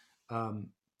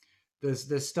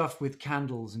 There's stuff with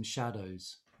candles and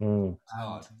shadows. Oh,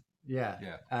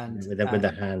 yeah, and with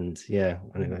the hand,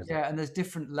 and there's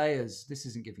different layers. This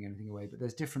isn't giving anything away, but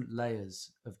there's different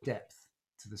layers of depth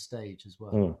to the stage as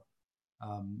well.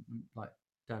 Like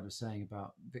Dad was saying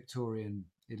about Victorian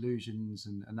illusions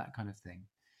and that kind of thing.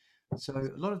 So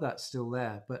a lot of that's still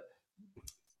there, but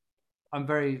I'm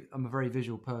a very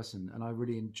visual person, and I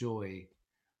really enjoy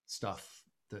stuff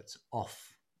that's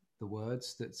off the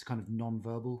words, that's kind of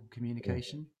non-verbal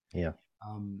communication. Yeah.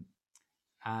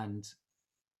 And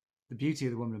the beauty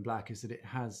of The Woman in Black is that it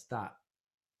has that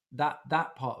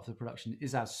part of the production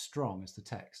is as strong as the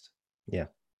text. Yeah.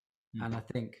 And I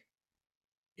think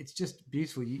it's just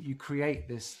beautiful. You create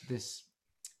this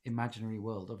imaginary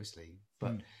world, obviously,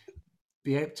 but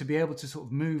to be able to sort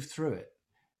of move through it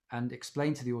and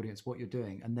explain to the audience what you're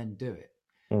doing and then do it.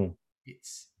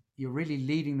 You're really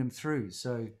leading them through.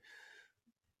 So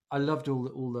I loved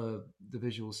all the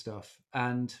visual stuff,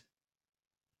 and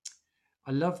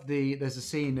I loved there's a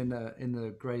scene in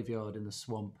the graveyard in the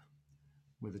swamp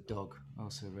with a dog.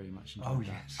 Also very much enjoyed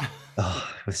that. Yes.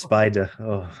 Oh, with Spider.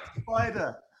 Oh,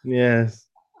 Spider. Yes.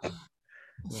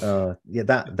 Yeah,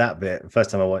 that bit.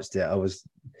 First time I watched it,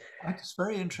 It's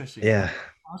very interesting. Yeah.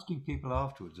 Asking people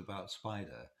afterwards about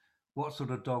Spider, what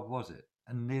sort of dog was it?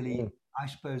 and nearly, Mm. I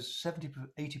suppose,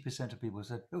 80% of people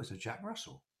said, "Oh, it's a Jack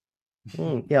Russell."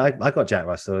 Yeah, I got Jack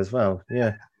Russell as well.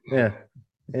 Yeah, yeah,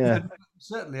 yeah. And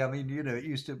certainly, I mean, it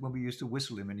used to, when we used to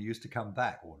whistle him and he used to come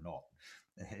back, or not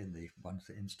in the one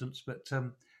instance, but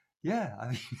yeah, I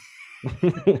mean,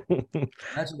 imagine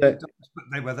these But dogs, but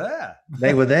they were there.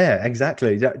 they were there,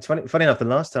 exactly. Yeah, it's funny enough, the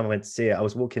last time I went to see it, I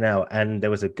was walking out and there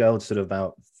was a girl sort of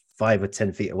about 5 or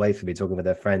 10 feet away from me talking with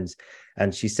her friends.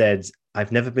 And she said,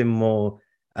 I've never been more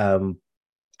um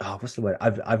what's the word?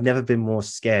 I've never been more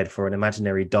scared for an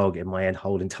imaginary dog in my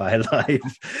whole entire life.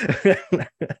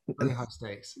 Very high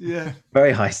stakes. Yeah.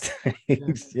 Very high Yeah.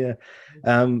 stakes. Yeah.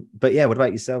 But yeah, what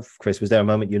about yourself, Chris? Was there a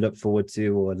moment you look forward to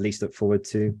or at least look forward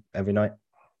to every night?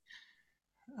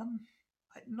 Um,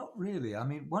 Not really. I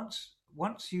mean,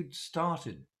 once you'd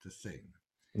started the thing,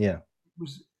 Yeah.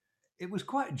 was it was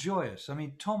quite joyous. I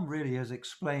mean, Tom really has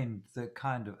explained the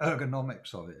kind of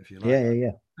ergonomics of it, if you Yeah, like. yeah,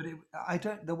 yeah. But I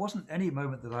don't. There wasn't any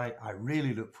moment that I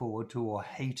really looked forward to or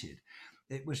hated.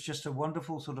 It was just a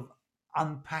wonderful sort of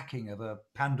unpacking of a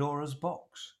Pandora's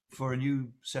box for a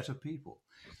new set of people.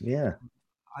 Yeah.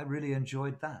 I really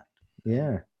enjoyed that.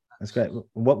 Yeah. That's That's- great.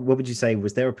 What would you say?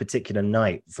 Was there a particular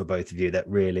night for both of you that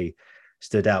really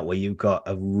stood out where you got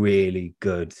a really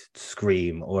good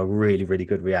scream or a really, really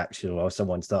good reaction or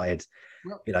someone started,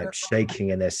 Well, shaking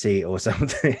in their seat or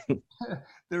something?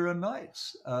 there are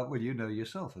nights, well, you know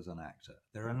yourself as an actor,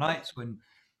 there are nights when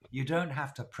you don't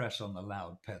have to press on the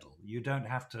loud pedal. You don't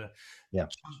have to Yeah.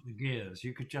 jump the gears.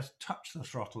 You could just touch the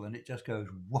throttle and it just goes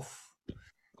woof,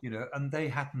 and they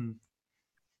happen.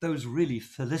 Those really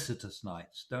felicitous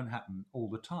nights don't happen all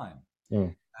the time.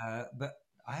 Mm. But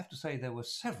I have to say there were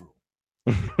several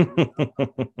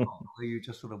where you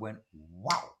just sort of went,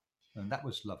 wow. And that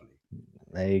was lovely.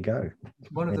 There you go.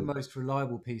 It's one of the most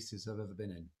reliable pieces I've ever been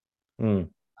in. Mm.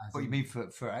 What you mean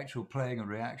for actual playing and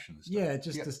reaction and stuff? Yeah,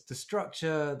 just the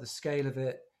structure, the scale of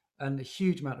it, and a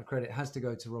huge amount of credit has to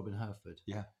go to Robin Herford.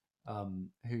 Yeah.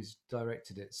 Who's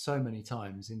directed it so many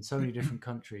times in so many different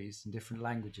countries and different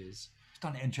languages. He's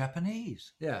done it in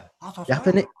Japanese. Yeah.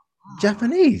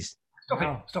 Japanese.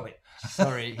 Stop it.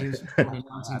 Sorry, he was born in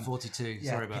 1942.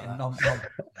 Yeah, Sorry about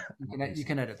that. You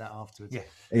can edit that afterwards.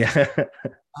 Yeah.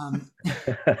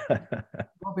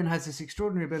 Robin has this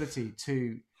extraordinary ability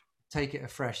to take it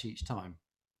afresh each time.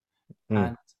 Mm.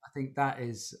 And I think that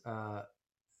is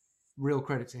real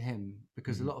credit to him,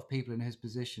 because a lot of people in his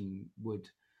position would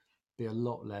be a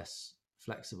lot less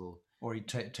flexible. Or he'd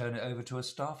turn it over to a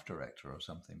staff director or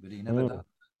something, but he never does.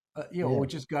 Or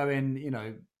just go in,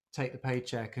 take the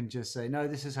paycheck and just say, no,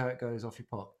 this is how it goes, off your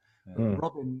pop.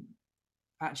 Robin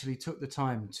actually took the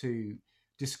time to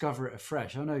discover it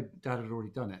afresh. I know Dad had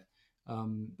already done it.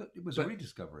 But it was a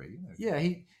rediscovery. Yeah,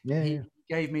 he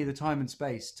gave me the time and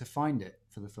space to find it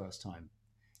for the first time.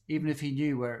 Even if he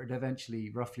knew where it would eventually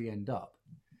roughly end up,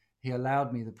 he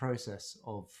allowed me the process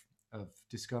of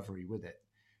discovery with it.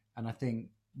 And I think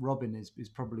Robin is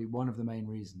probably one of the main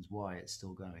reasons why it's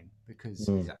still going, because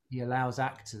he allows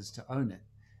actors to own it.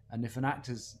 And if an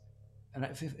actor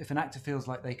feels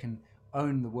like they can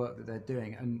own the work that they're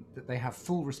doing and that they have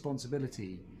full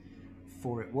responsibility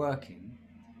for it working,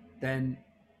 then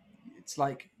it's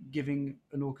like giving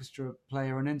an orchestra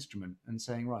player an instrument and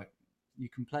saying, right, you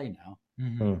can play now.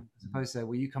 As opposed to say,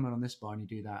 well, you come in on this bar and you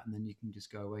do that, and then you can just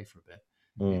go away for a bit.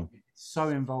 It's so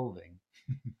involving,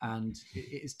 and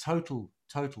it is total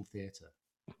theatre.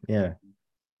 Yeah.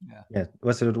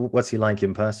 What's he like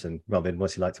in person, Robin?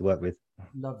 What's he like to work with?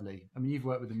 Lovely. I mean, you've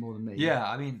worked with him more than me. Yeah,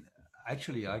 I mean,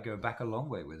 actually, I go back a long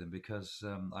way with him, because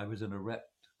I was in a rep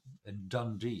in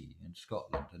Dundee in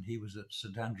Scotland, and he was at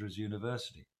St Andrews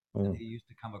University. And he used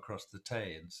to come across the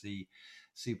Tay and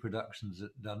see productions at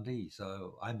Dundee.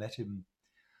 So I met him,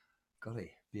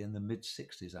 be in the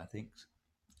mid-60s, I think.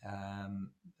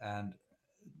 And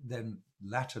then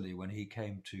latterly, when he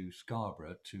came to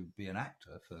Scarborough to be an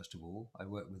actor, first of all, I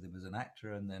worked with him as an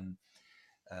actor and then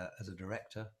as a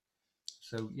director.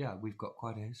 So yeah, we've got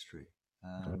quite a history.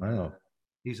 Wow.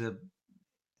 He's a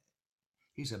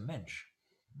mensch.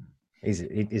 He's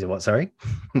a what? Sorry.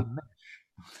 A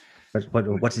mensch.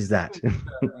 What is that?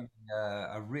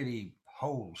 A really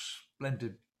whole,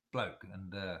 splendid bloke,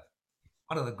 and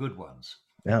one of the good ones.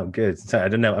 Oh, good. Sorry, I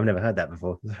don't know. I've never heard that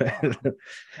before.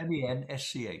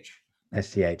 MENSCH.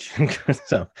 SCH.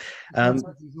 So,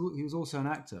 he was also an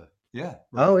actor. Yeah.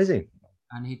 Right. Oh, is he?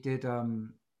 And he did.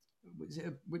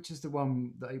 Which is the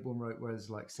one that Aborn wrote, where there's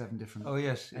like 7 different. Oh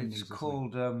yes, it's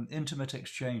called Intimate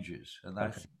Exchanges, and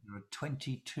I think there are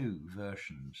 22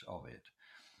 versions of it.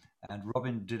 And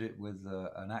Robin did it with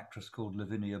an actress called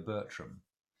Lavinia Bertram,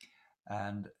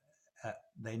 and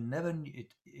they never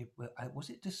was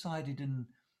it decided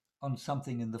on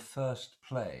something in the first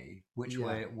play which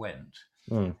way it went.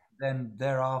 Mm. Then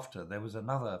thereafter there was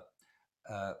another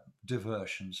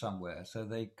diversion somewhere, so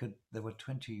there were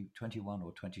 20, 21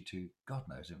 or 22, God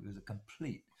knows, it was a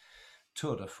complete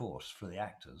tour de force for the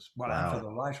actors, well, and for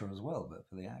the writer as well, but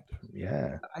for the actors.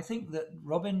 Yeah. I think that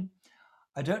Robin,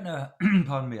 I don't know,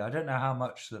 pardon me, I don't know how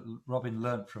much that Robin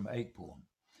learnt from Ayckbourn,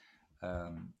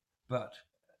 but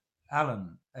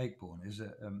Alan Ayckbourn is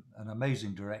an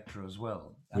amazing director as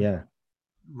well. And Yeah.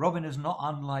 Robin is not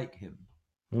unlike him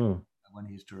Mm. when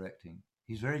he's directing.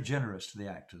 He's very generous to the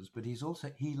actors, but he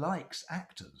likes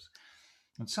actors.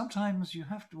 And sometimes you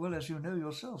have to, well, as you know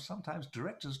yourself, sometimes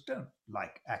directors don't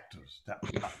like actors that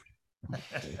much.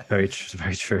 Very true.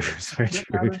 It's very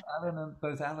true.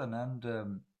 Both Alan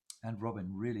and Robin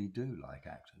really do like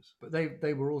actors. But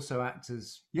they were also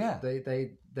actors. Yeah.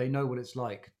 They know what it's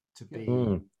like to be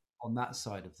on that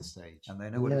side of the stage. And they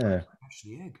know what it's like to catch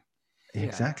the egg.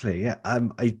 Exactly. Yeah. I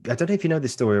don't know if you know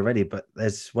this story already, but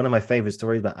there's one of my favorite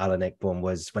stories about Alan Ayckbourn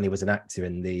was when he was an actor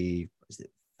in the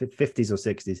 50s or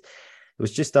 60s. It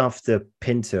was just after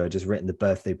Pinter had just written The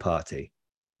Birthday Party,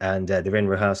 and they're in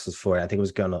rehearsals for it. I think it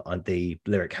was going on the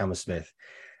Lyric Hammersmith,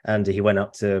 and he went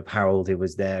up to Harold, who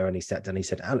was there, and he sat down. He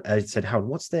said, Harold,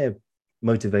 what's their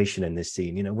motivation in this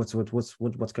scene? You know, what's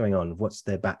going on? What's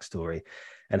their backstory?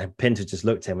 And Pinter just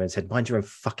looked at him and said, mind your own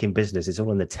fucking business. It's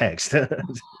all in the text.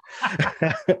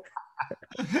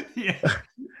 Yeah.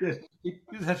 He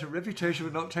has a reputation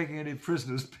for not taking any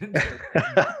prisoners. Pinter.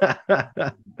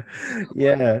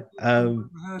 Yeah.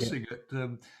 Rehearsing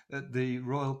at the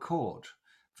Royal Court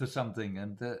for something,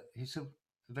 and he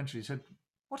eventually said,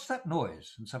 "What's that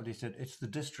noise?" And somebody said, "It's the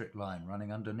district line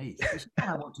running underneath." He said,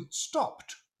 "I want it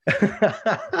stopped."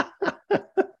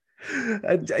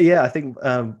 Yeah, I think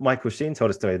Michael Sheen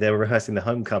told a story. They were rehearsing the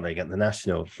Homecoming at the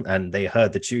National, and they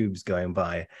heard the tubes going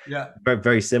by. Yeah, very,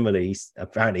 very similarly.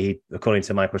 Apparently, according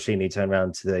to Michael Sheen, he turned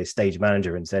around to the stage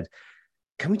manager and said,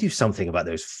 "Can we do something about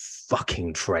those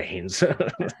fucking trains?"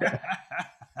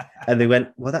 And they went,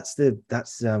 "Well, that's the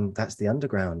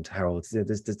underground, Harold.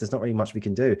 There's not really much we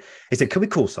can do." He said, "Can we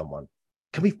call someone?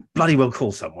 Can we bloody well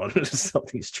call someone to stop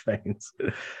these trains?"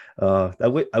 I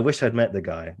wish I'd met the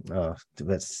guy. Oh,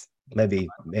 that's maybe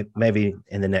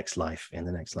in the next life.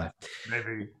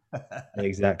 Maybe.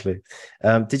 Exactly.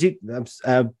 Did you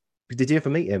ever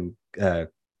meet him,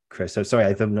 Chris? So sorry,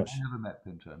 I'm not. I never met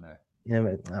Pinter. No.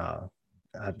 Yeah.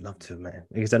 I'd love to have met him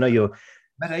because I know you're.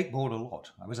 Met Ayckbourn a lot.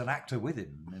 I was an actor with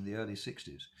him in the early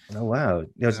 60s. Oh wow!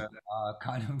 Our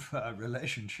kind of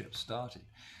relationship started.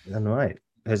 Right.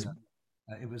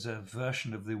 It was a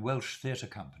version of the Welsh Theatre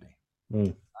Company,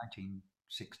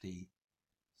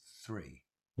 1963.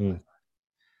 And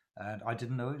I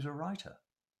didn't know he was a writer.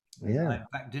 Yeah. I, in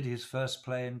fact, did his first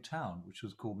play in town, which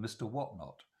was called Mr.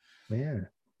 Whatnot. Yeah.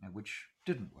 Which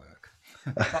didn't work.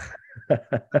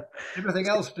 Everything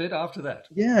else did after that.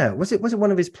 Yeah. Was it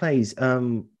one of his plays?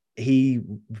 He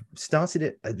started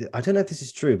it. I don't know if this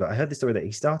is true, but I heard the story that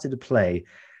he started a play.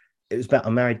 It was about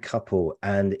a married couple,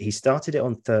 and he started it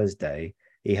on Thursday.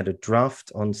 He had a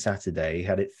draft on Saturday. He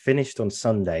had it finished on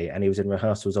Sunday, and he was in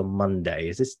rehearsals on Monday.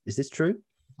 Is this true?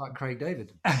 Like Craig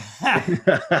David.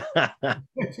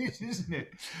 It is, isn't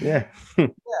it? Yeah. Yeah.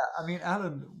 I mean,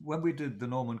 Alan, when we did the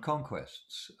Norman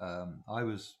Conquests, I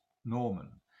was Norman,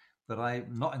 but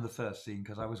I'm not in the first scene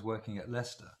because I was working at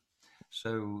Leicester.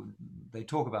 So they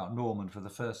talk about Norman for the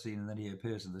first scene, and then he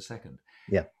appears in the second.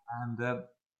 Yeah. And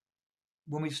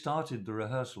when we started the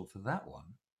rehearsal for that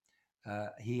one,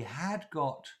 he had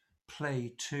got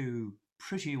play 2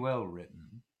 pretty well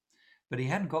written, but he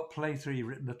hadn't got play 3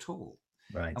 written at all.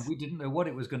 Right. And we didn't know what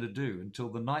it was going to do until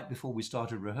the night before we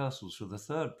started rehearsals for the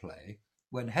third play,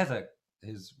 when Heather,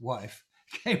 his wife,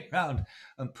 came round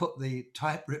and put the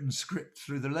typewritten script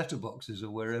through the letterboxes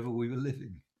of wherever we were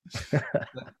living.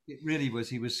 But it really was,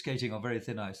 he was skating on very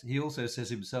thin ice. He also says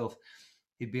himself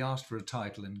he'd be asked for a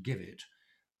title and give it,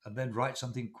 and then write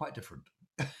something quite different.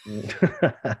 It's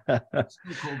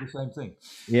still called the same thing.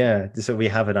 Yeah, so we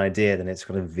have an idea, then it's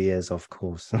kind of veers off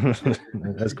course.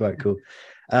 That's quite cool.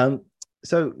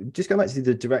 So just going back to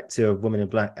the director of Woman in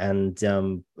Black, and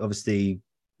obviously,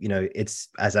 you know, it's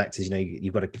as actors, you know,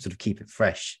 you've got to sort of keep it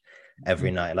fresh every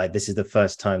night. Like this is the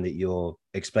first time that you're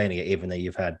explaining it, even though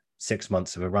you've had 6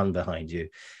 months of a run behind you.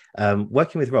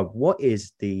 Working with Rob, what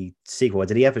is the secret?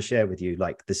 Did he ever share with you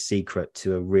like the secret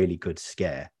to a really good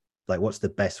scare? Like, what's the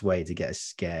best way to get a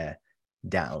scare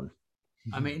down?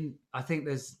 I mean, I think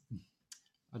there's,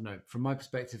 I don't know, from my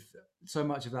perspective, so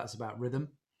much of that's about rhythm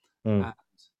and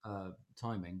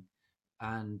timing.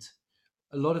 And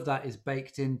a lot of that is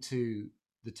baked into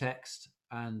the text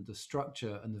and the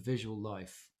structure and the visual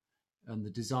life and the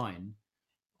design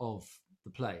of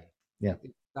the play. Yeah.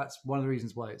 That's one of the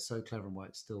reasons why it's so clever and why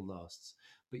it still lasts.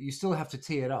 But you still have to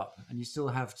tee it up, and you still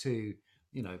have to,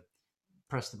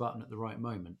 press the button at the right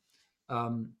moment.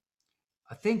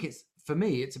 I think for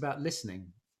me, it's about listening,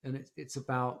 and it's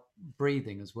about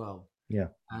breathing as well. Yeah.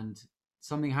 And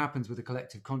something happens with a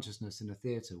collective consciousness in a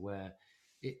theatre where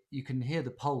you can hear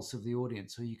the pulse of the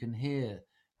audience, or you can hear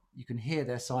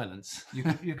their silence. You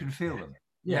can feel them.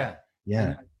 Yeah.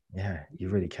 Yeah. Yeah. You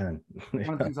really can. One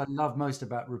of the things I love most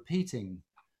about repeating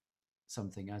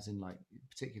something, as in like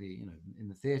particularly in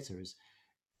the theatre, is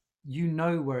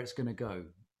where it's going to go.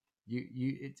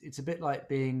 It's a bit like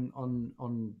being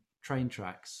on train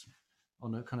tracks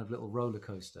on a kind of little roller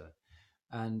coaster,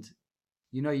 and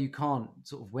you can't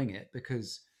sort of wing it,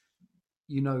 because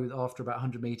after about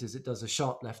 100 meters it does a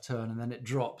sharp left turn, and then it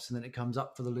drops, and then it comes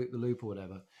up for the loop or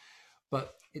whatever.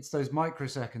 But it's those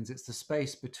microseconds, it's the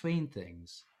space between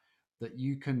things that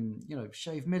you can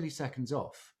shave milliseconds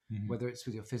off, whether it's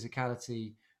with your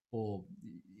physicality or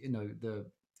the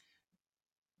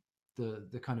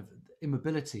kind of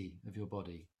immobility of your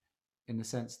body, in the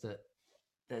sense that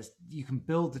you can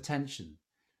build the tension.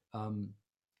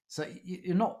 So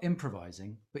you're not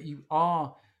improvising, but you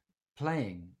are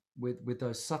playing with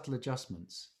those subtle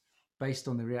adjustments based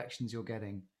on the reactions you're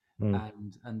getting,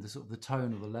 and the sort of the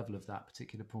tone or the level of that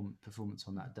particular performance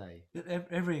on that day.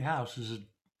 Every house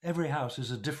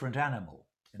is a different animal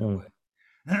in a way.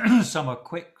 Some are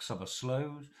quick, some are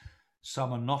slow,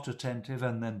 some are not attentive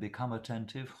and then become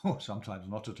attentive, or sometimes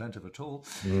not attentive at all.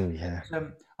 Yeah.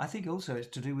 I think also it's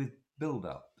to do with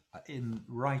build-up in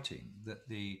writing, that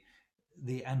the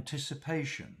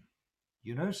anticipation,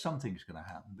 something's going to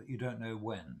happen, but you don't know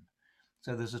when.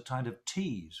 So there's a kind of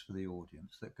tease for the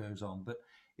audience that goes on, but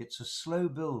it's a slow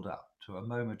build-up to a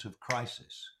moment of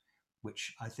crisis,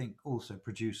 which I think also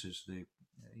produces the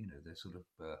sort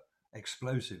of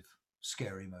explosive,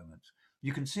 scary moments.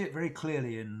 You can see it very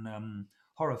clearly in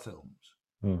horror films,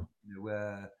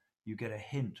 where you get a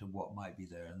hint of what might be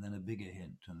there, and then a bigger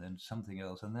hint, and then something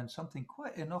else, and then something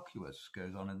quite innocuous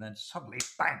goes on, and then suddenly,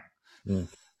 bang, and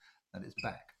it's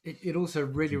back. It also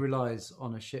really relies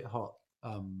on a shit hot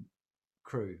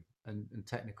crew and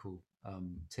technical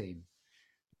team,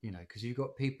 because you've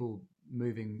got people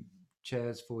moving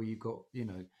chairs for you,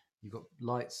 you've got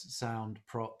lights, sound,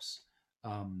 props.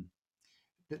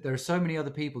 There are so many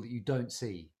other people that you don't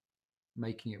see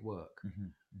making it work,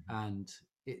 and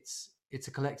it's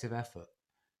a collective effort.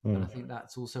 And I think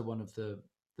that's also one of the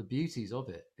beauties of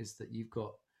it, is that you've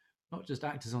got not just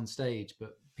actors on stage,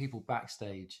 but people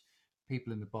backstage,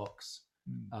 people in the box.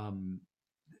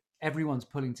 Everyone's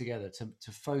pulling together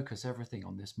to focus everything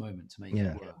on this moment to make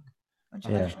it work.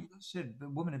 Actually, that's it. The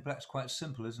Woman in Black's quite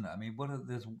simple, isn't it? I mean,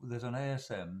 there's an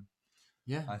ASM,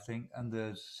 I think, and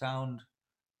there's sound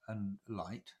and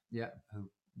light, who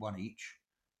one each.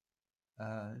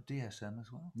 DSM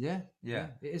as well. Yeah.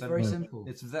 It is very simple.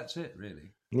 That's it,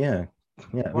 really. Yeah.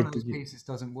 One of those pieces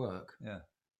doesn't work. Yeah.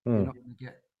 You're not going to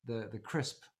get the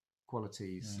crisp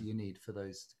qualities you need for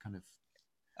those kind of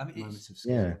moments of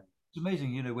skill. Yeah. It's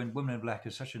amazing, when Woman in Black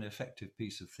is such an effective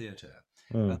piece of theatre,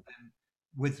 and then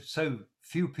with so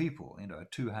few people, a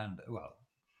two-hander. Well,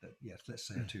 yes, let's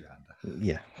say a two-hander.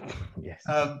 Yeah. Yes.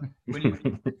 When you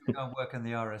go and work in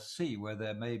the RSC, where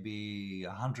there may be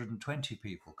 120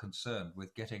 people concerned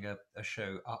with getting a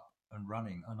show up and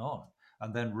running and on,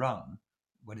 and then run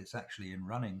when it's actually in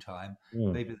running time,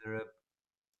 maybe there are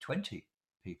 20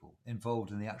 people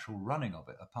involved in the actual running of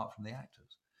it, apart from the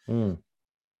actors.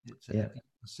 It's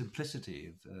the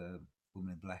simplicity of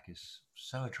Woman in Black is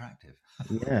so attractive.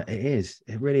 Yeah, it is.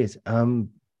 It really is. And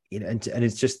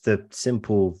it's just the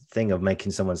simple thing of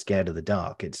making someone scared of the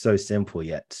dark. It's so simple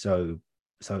yet so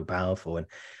powerful. And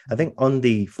I think on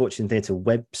the Fortune Theatre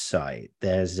website,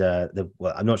 there's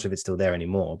I'm not sure if it's still there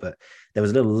anymore, but there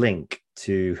was a little link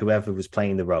to whoever was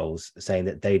playing the roles, saying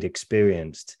that they'd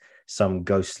experienced some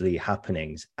ghostly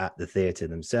happenings at the theatre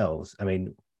themselves. I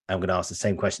mean, I'm going to ask the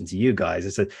same question to you guys. I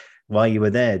said, while you were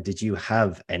there, did you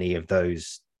have any of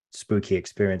those spooky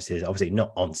experiences? Obviously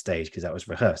not on stage, because that was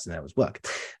rehearsed and that was work.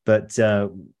 But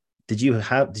did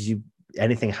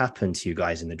anything happen to you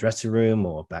guys in the dressing room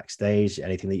or backstage?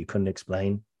 Anything that you couldn't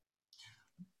explain?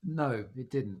 No, it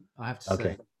didn't. I have to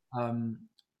say.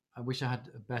 I wish I had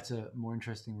a better, more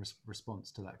interesting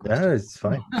response to that question. No, it's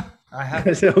fine.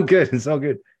 It's all good. It's all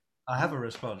good. I have a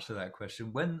response to that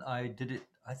question. When I did it,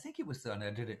 I think it was then I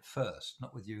did it first,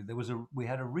 not with you. We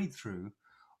had a read through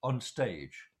on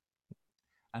stage,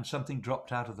 and something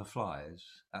dropped out of the flies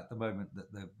at the moment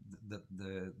that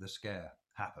the scare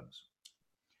happens.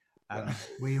 and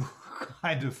we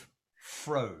kind of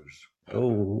froze.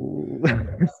 Oh,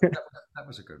 That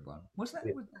was a good one. Wasn't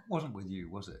with you,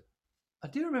 was it? I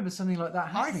do remember something like that I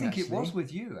happening. think it was actually.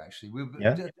 with you, actually.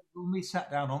 Yeah. When we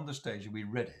sat down on the stage and we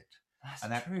read it, That's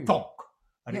and that true. thonk,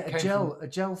 and Yeah, it came from, a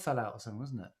gel fell out or something,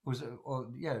 wasn't it? was it, or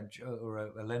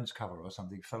a lens cover or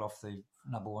something fell off the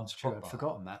number one True, spot I'd bar.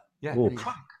 forgotten that. Yeah, Oh.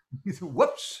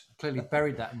 whoops. Clearly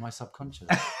buried that in my subconscious.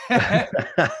 Just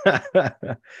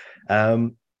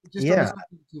on the Yeah.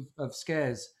 subject of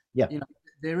scares, Yeah. you know,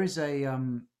 there is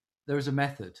a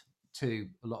method to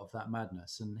a lot of that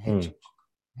madness, and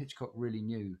Hitchcock really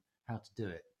knew how to do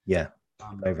it. Yeah.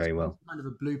 Very, very it's well. kind of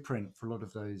a blueprint for a lot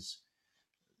of those,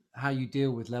 how you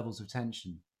deal with levels of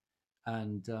tension,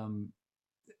 and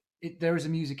there is a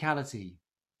musicality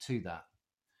to that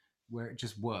where it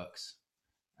just works,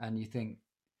 and you think,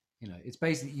 you know, it's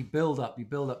basically you build up.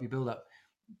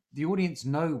 The audience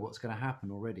know what's going to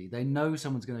happen already. They know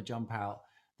someone's going to jump out.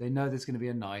 They know there's going to be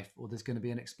a knife, or there's going to be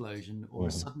an explosion, or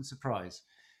a sudden surprise.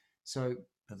 So,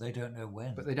 but they don't know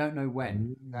when.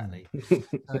 Exactly.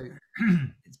 So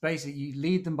it's basically you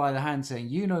lead them by the hand, saying,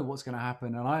 "You know what's going to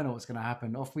happen, and I know what's going to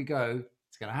happen. Off we go.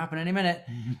 It's going to happen any minute."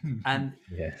 And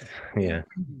Yeah. you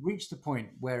reach the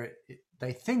point where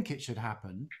they think it should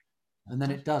happen, and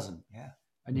then it doesn't. Yeah.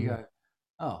 And you go,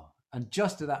 "Oh." And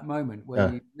just at that moment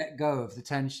where you let go of the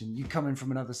tension, you come in from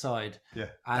another side,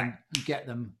 and you get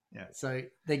them. Yeah. So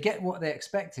they get what they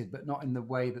expected, but not in the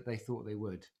way that they thought they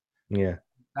would. Yeah.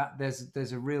 That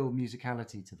there's a real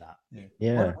musicality to that.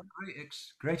 Yeah. One of the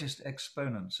greatest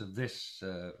exponents of this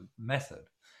method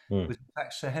was, in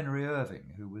fact, Sir Henry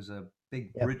Irving, who was a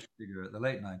big bridge figure at the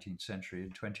late 19th century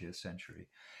and 20th century.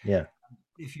 Yeah.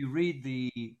 If you read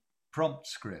the prompt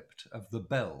script of The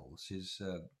Bells, his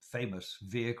famous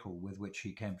vehicle with which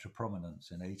he came to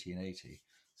prominence in 1880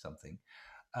 something,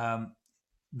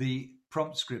 the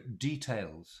prompt script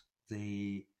details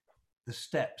the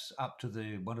steps up to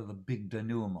one of the big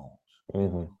denouements.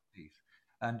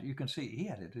 And you can see he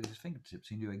had it at his fingertips.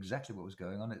 He knew exactly what was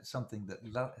going on. It's something that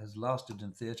has lasted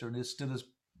in theatre and is still as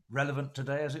relevant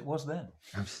today as it was then.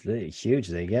 Absolutely,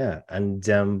 hugely, yeah. And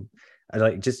I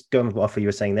like just going off what you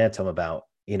were saying there, Tom, about,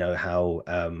 you know, how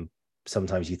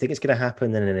sometimes you think it's going to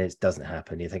happen and then it doesn't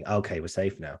happen. You think, okay, we're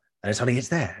safe now, and suddenly it's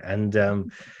there. And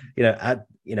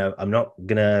you know, I'm not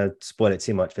gonna spoil it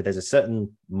too much, but there's a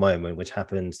certain moment which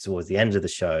happens towards the end of the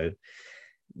show.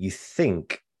 You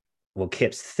think, well,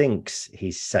 Kipps thinks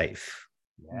he's safe,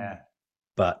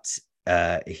 but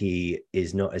he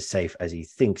is not as safe as he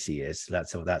thinks he is.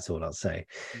 That's all I'll say.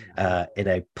 In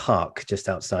a park just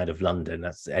outside of London.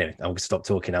 Anyway, I'm gonna stop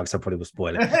talking now because I probably will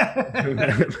spoil it.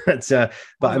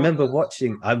 but I remember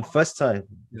watching. First time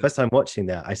watching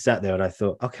that, I sat there and I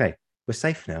thought, okay, we're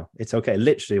safe now. It's okay.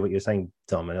 Literally what you're saying,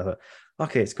 Tom. And I thought,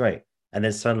 okay, it's great. And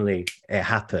then suddenly it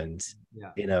happened.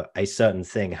 You know, a certain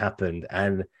thing happened,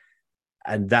 and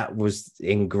that was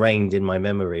ingrained in my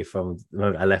memory from the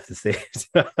moment I left the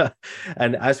theatre.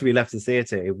 And as we left the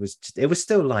theatre, it was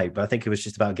still light, but I think it was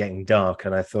just about getting dark.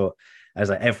 And I thought, as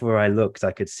everywhere I looked,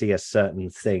 I could see a certain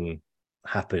thing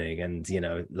happening. And, you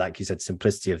know, like you said,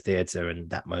 simplicity of theatre and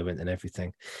that moment and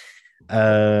everything.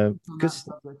 Because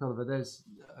there's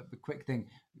a quick thing.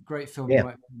 Great film,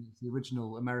 the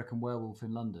original American Werewolf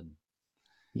in London.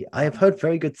 Yeah, I have heard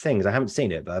very good things. I haven't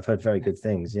seen it, but I've heard very good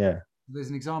things. Yeah. There's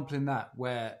an example in that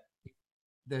where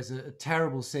there's a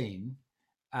terrible scene,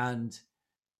 and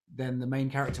then the main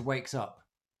character wakes up,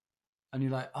 and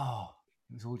you're like, oh,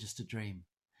 it was all just a dream.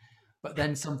 But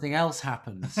then something else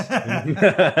happens.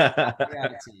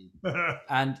 Reality.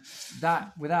 And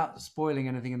that, without spoiling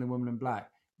anything in The Woman in Black,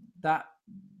 that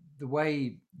the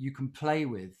way you can play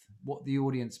with what the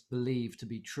audience believe to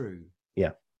be true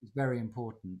is very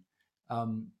important.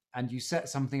 And you set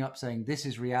something up saying this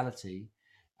is reality,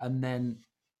 and then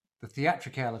the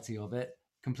theatricality of it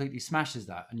completely smashes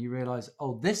that, and you realize,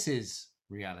 oh, this is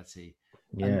reality.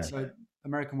 And so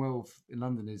American Werewolf in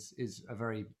London is a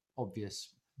very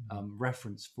obvious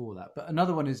reference for that. But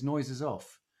another one is Noises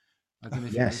Off. I don't know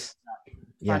if you know that.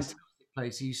 Fantastic play.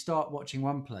 So you start watching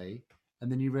one play,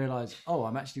 and then you realize, oh,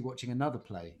 I'm actually watching another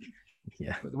play.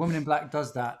 Yeah. But The Woman in Black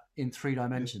does that in 3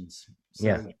 dimensions.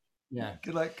 So, yeah.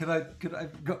 Could I?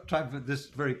 I've got time for this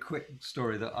very quick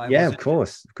story that I. Yeah, of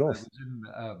course. I was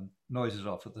in Noises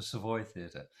Off at the Savoy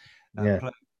Theatre, playing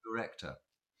the director,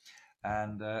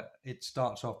 and it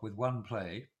starts off with one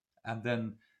play, and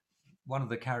then one of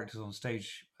the characters on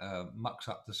stage mucks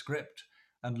up the script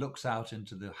and looks out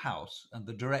into the house, and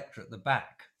the director at the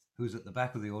back, who's at the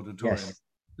back of the auditorium,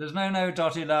 there's no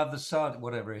Dottie love, the sergeant,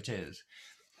 whatever it is,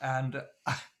 and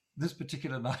this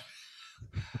particular night.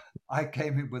 I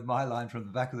came in with my line from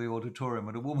the back of the auditorium,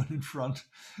 and a woman in front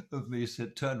of me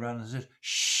turned around and said,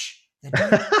 "Shh, they're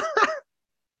doing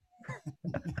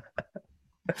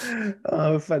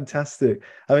Oh, fantastic!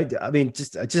 I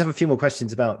just have a few more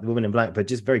questions about the Woman in Black, but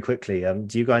just very quickly,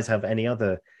 do you guys have any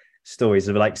other stories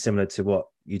of like similar to what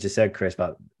you just said, Chris,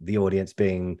 about the audience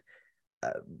being,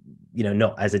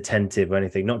 not as attentive or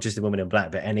anything? Not just the Woman in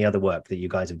Black, but any other work that you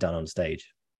guys have done on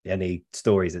stage? Any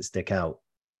stories that stick out?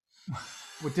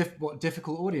 What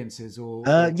difficult audiences or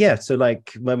Yeah, so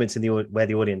like moments in where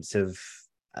the audience have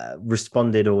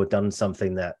responded or done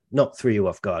something that not threw you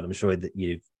off guard. I'm sure that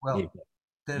well.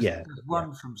 There's yeah,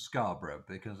 one from Scarborough,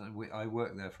 because I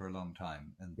worked there for a long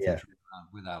time in Yeah. theatre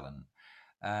with Alan.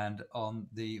 And on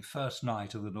the first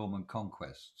night of the Norman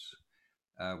conquests,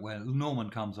 when Norman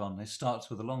comes on, he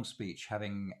starts with a long speech,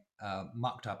 having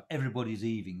mucked up everybody's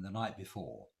evening the night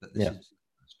before. That this Yeah. is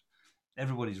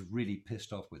everybody's really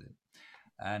pissed off with him.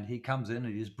 And he comes in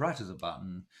and he's bright as a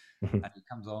button, and he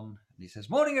comes on and he says,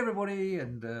 "Morning, everybody,"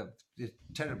 and it's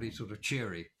terribly sort of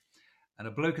cheery. And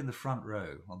a bloke in the front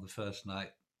row on the first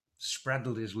night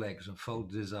spraddled his legs and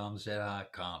folded his arms and said, "I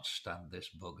can't stand this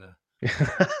bugger."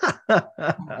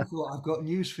 I thought, I've got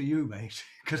news for you, mate,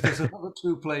 because there's another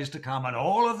 2 plays to come, and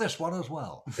all of this one as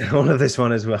well. All of this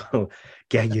one as well.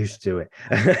 Get used to it.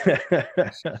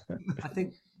 I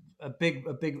think a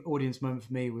big audience moment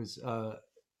for me was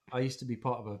I used to be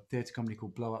part of a theatre company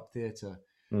called Blow Up Theatre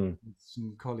with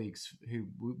some colleagues who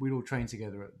we'd all trained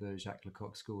together at the Jacques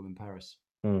Lecoq School in Paris.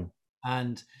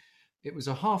 And it was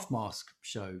a half mask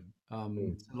show,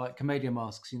 like Commedia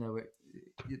masks.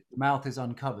 The mouth is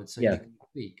uncovered, so you can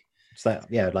speak. It's like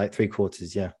like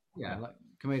 3/4. Yeah, like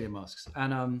Commedia masks,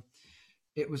 and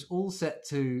it was all set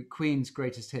to Queen's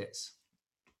greatest hits,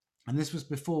 and this was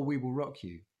before We Will Rock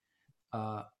You.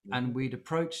 And we'd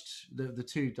approached the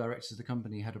 2 directors of the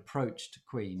company had approached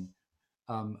Queen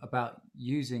about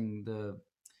using the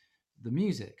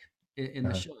music in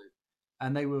the show,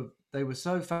 and they were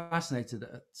so fascinated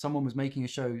that someone was making a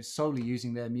show solely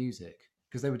using their music,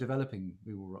 because they were developing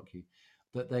We Will Rock You,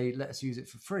 that they let us use it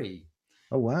for free.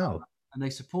 Oh wow! And they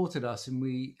supported us, and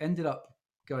we ended up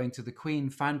going to the Queen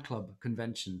fan club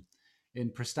convention in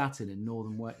Prestatyn in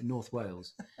North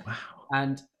Wales. Wow!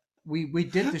 And we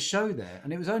did the show there,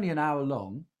 and it was only an hour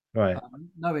long, right?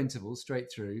 No intervals,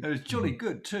 straight through. It was jolly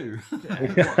good too.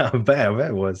 I bet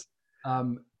it was.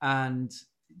 And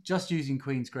just using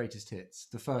Queen's greatest hits,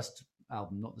 the first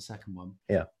album, not the second one.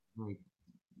 Yeah, I'm really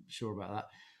sure about that.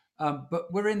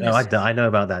 But we're in this. No, I know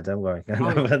about that. Don't worry. I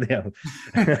know about the album.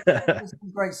 There's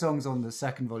some great songs on the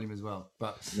second volume as well.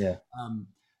 But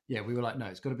we were like, no,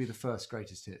 it's got to be the first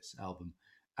greatest hits album.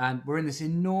 And we're in this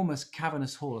enormous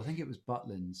cavernous hall. I think it was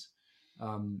Butlins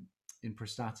in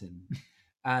Prestatyn.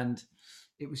 And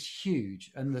it was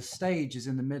huge. And the stage is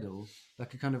in the middle,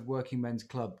 like a kind of working men's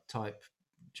club type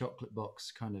chocolate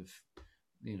box, kind of,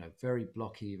 very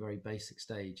blocky, very basic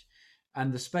stage.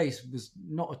 And the space was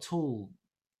not at all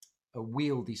a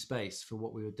wieldy space for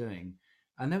what we were doing.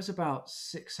 And there was about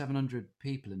 600-700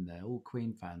 people in there, all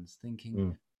Queen fans,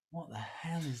 thinking, what the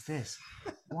hell is this?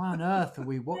 Why on earth are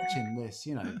we watching this?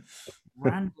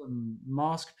 Random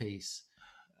mask piece.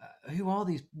 Who are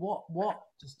these? What?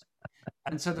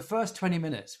 And so the first 20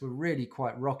 minutes were really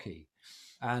quite rocky.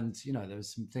 And, there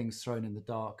was some things thrown in the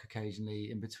dark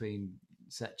occasionally in between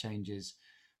set changes,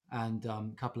 and a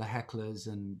couple of hecklers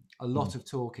and a lot of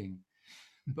talking.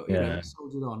 But, we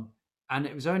soldiered on. And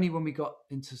it was only when we got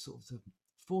into sort of the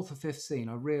 4th or 5th scene,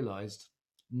 I realised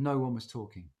no one was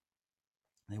talking.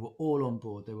 They were all on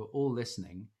board. They were all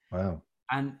listening. Wow.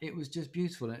 And it was just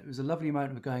beautiful. And it was a lovely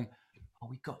moment of going, oh,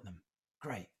 we got them.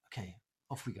 Great. Okay,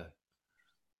 off we go.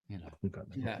 We've got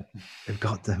them. Yeah. We've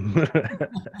got them.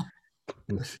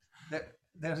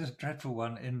 There's this dreadful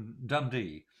one in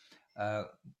Dundee.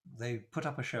 They put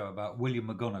up a show about William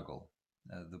McGonagall,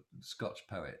 the Scots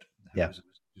poet, who was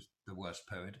just the worst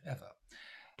poet ever.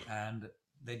 And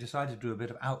they decided to do a bit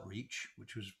of outreach,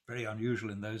 which was very unusual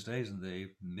in those days, in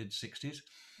the mid-60s.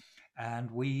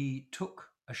 And we took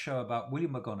a show about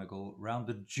William McGonagall round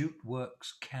the Jute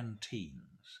Works canteens.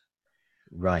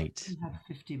 Right. They had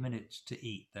 50 minutes to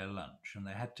eat their lunch, and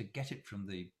they had to get it from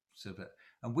the server.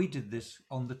 And we did this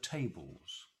on the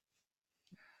tables.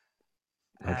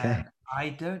 Okay. And I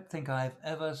don't think I've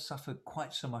ever suffered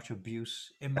quite so much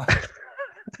abuse in my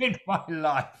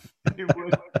life. It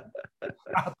was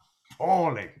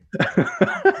appalling.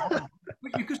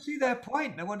 But you could see their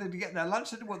point. They wanted to get their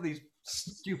lunch. They didn't want these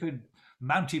stupid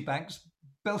mountebanks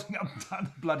belting up and down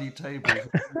the bloody tables.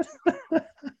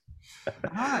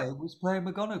 And I was playing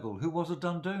McGonagall, who was a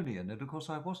Dundonian, and of course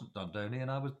I wasn't Dundonian.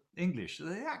 I was English.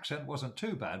 The accent wasn't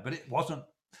too bad, but it wasn't.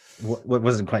 What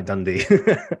wasn't quite Dundee?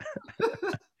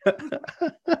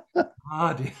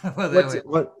 Ah, dear. Well, there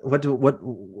what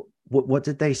we what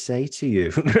did they say to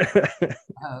you?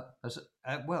 are.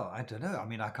 Well, I don't know. I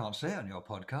mean, I can't say it on your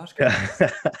podcast. Can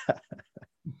I?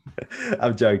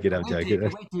 I'm joking. I'm Wait till- joking.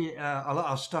 wait till, a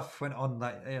lot of stuff went on,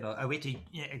 like, wait till-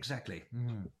 yeah, exactly.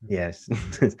 Yes,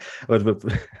 we'll,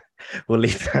 we'll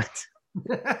leave that.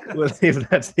 We'll leave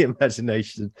that to the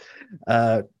imagination.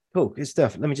 Cool, good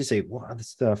stuff. Let me just see what other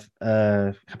stuff.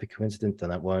 Happy coincidence on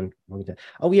that one.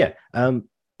 Oh yeah.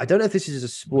 I don't know if this is a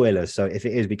spoiler, so if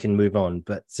it is, we can move on.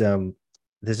 But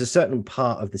there's a certain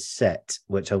part of the set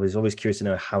which I was always curious to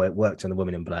know how it worked on the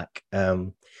Woman in Black.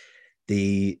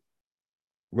 The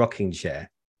rocking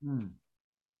chair.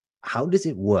 How does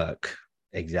it work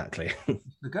exactly?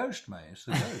 It's the ghost, mate. It's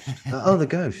the ghost. Oh, the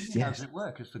ghost. How Yes. does it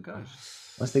work? It's the ghost.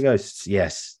 What's the ghost?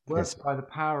 Yes. Works by the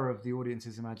power of the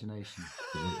audience's imagination.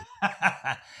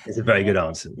 It's a very good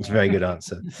answer. It's a very good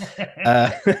answer.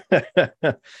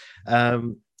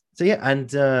 So yeah, and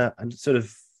sort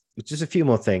of just a few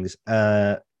more things.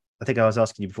 I think I was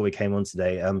asking you before we came on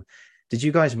today. Did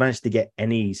you guys manage to get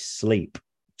any sleep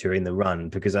during the run?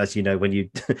 Because as you know, when you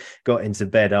got into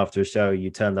bed after a show, you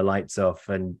turn the lights off,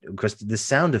 and of course the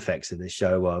sound effects in the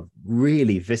show are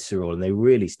really visceral and they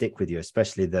really stick with you,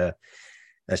 especially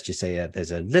let's just say there's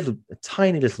a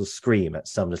tiny little scream at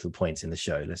some little points in the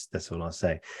show. That's all I'll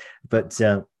say. But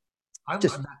I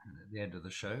just was at the end of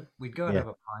the show. We'd go and have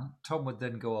a pint. Tom would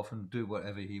then go off and do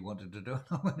whatever he wanted to do. And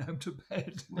I went home to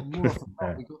bed. Well, more often than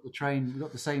not, we got the train. We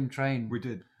got the same train. We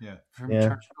did, yeah. From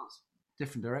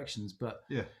different directions, but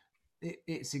yeah,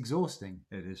 it's exhausting.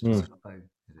 it is. It is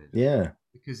yeah,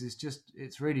 because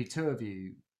it's really two of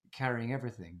you carrying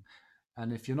everything,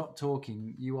 and if you're not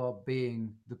talking, you are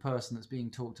being the person that's being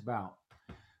talked about.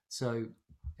 So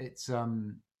it's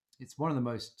one of the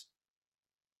most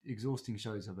exhausting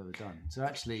shows I've ever done. So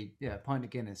actually, yeah, pint of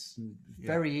Guinness,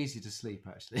 very easy to sleep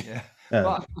actually. Yeah,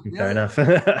 but fair enough.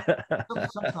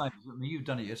 Sometimes, I mean, you've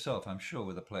done it yourself, I'm sure,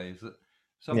 with the plays, that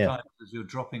sometimes as you're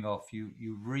dropping off,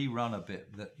 you rerun a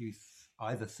bit that you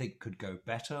either think could go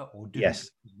better or didn't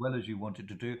as well as you wanted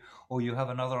to do, or you have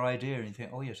another idea and you think,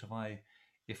 oh yes,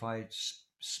 if I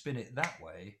spin it that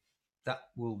way, that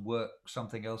will work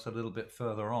something else a little bit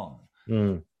further on.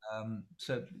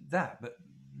 So that, but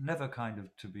never kind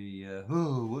of to be,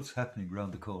 oh, what's happening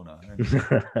around the corner?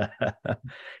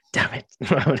 Damn it.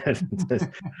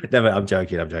 No, I'm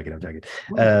joking. Let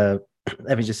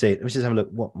me just have a look.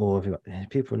 What more have you got?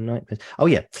 People nightmares. Oh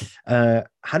yeah.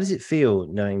 How does it feel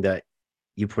knowing that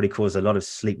you probably caused a lot of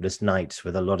sleepless nights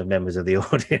with a lot of members of the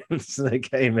audience that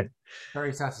came in?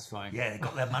 Very satisfying. Yeah, they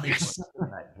got their money.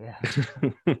 Yeah.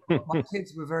 My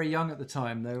kids were very young at the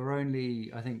time. They were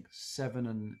only, I think, 7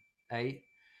 and 8.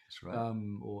 That's right.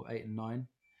 Or 8 and 9.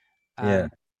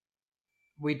 And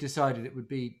we decided it would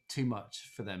be too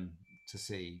much for them to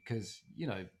see because,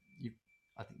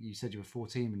 I think you said you were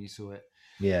 14 when you saw it.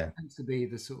 Yeah. It tends to be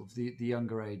the sort of the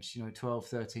younger age, 12,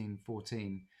 13,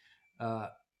 14.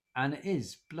 And it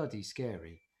is bloody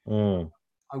scary.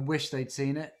 I wish they'd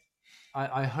seen it.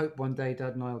 I hope one day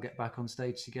Dad and I will get back on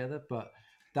stage together, but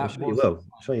that I'm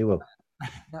sure you will.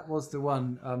 That was the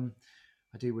one.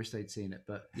 I do wish they'd seen it,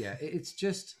 but yeah, it's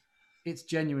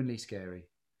genuinely scary.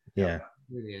 Yeah, it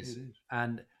really is.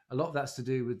 And a lot of that's to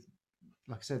do with,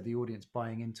 like I said, the audience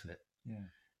buying into it. Yeah,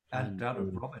 and down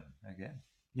at Robin again.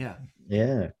 Yeah.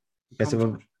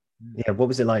 So, what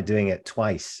was it like doing it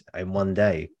twice in one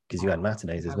day? Because you had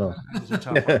matinees as well. It was a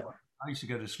tough one. I used to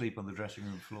go to sleep on the dressing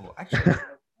room floor. Actually, didn't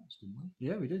we?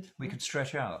 Yeah, we did. We could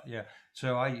stretch out. Yeah.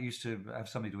 So I used to have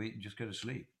something to eat and just go to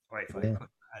sleep. Right. If I could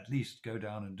at least go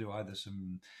down and do either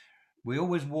some. We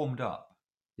always warmed up.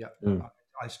 Yeah.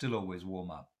 I still always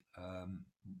warm up,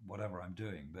 whatever I'm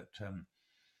doing. But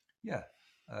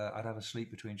I'd have a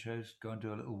sleep between shows, go and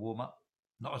do a little warm up.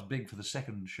 Not as big for the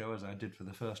second show as I did for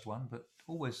the first one, but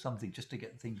always something just to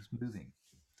get things moving.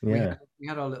 Yeah. We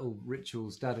had our little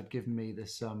rituals. Dad had given me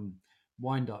this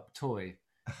wind-up toy,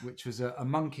 which was a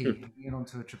monkey hanging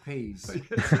onto a trapeze,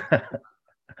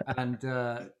 and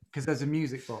because there's a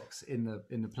music box in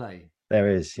the play.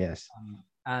 There is, yes.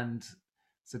 And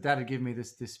so Dad had given me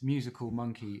this musical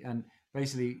monkey, and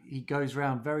basically he goes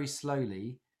around very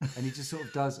slowly, and he just sort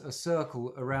of does a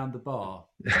circle around the bar,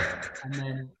 and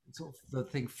then sort of the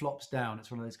thing flops down. It's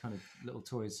one of those kind of little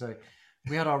toys. So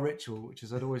we had our ritual, which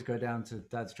is I'd always go down to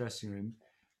Dad's dressing room,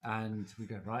 And we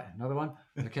go, right, another one.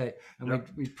 Okay. And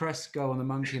we'd press go on the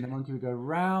monkey, and the monkey would go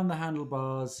round the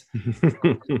handlebars,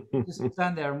 just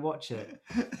stand there and watch it,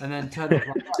 and then turn off.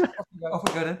 Like, right, Off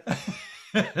we go then.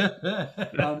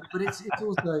 but it's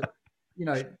also, you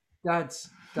know, Dad's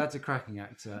a cracking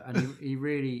actor, and he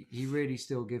really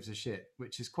still gives a shit,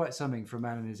 which is quite something for a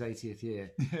man in his 80th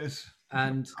year. Yes.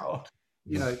 And God.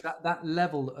 you know, that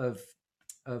level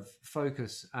of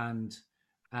focus and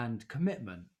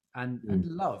commitment and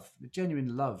love, the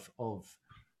genuine love of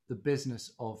the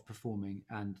business of performing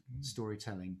and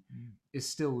storytelling is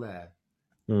still there.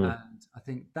 And I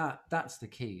think that's the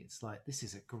key. It's like, this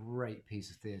is a great piece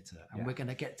of theatre, and we're going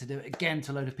to get to do it again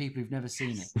to a load of people who've never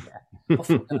seen it. Off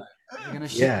we go. We're going to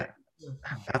share.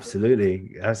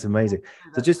 Absolutely. That's amazing.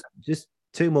 So just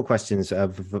two more questions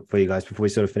for you guys before we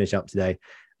sort of finish up today.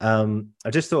 I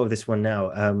just thought of this one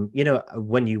now. You know,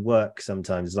 when you work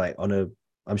sometimes, like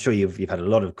I'm sure you've had a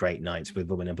lot of great nights with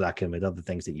Woman in Black and with other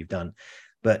things that you've done,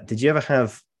 but did you ever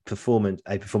have a performance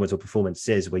or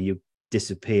performances where you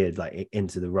disappeared like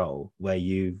into the role, where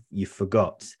you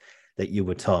forgot that you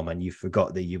were Tom and you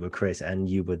forgot that you were Chris and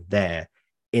you were there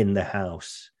in the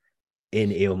house, in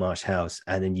Eelmarsh House,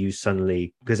 and then you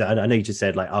suddenly, because I know you just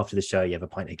said like after the show you have a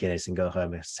pint of Guinness and go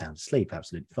home and sound asleep,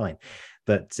 absolutely fine,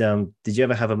 but did you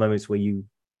ever have a moments where you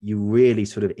really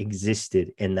sort of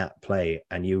existed in that play,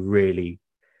 and you really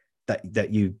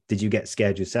did you get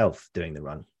scared yourself doing the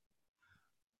run?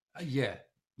 Yeah.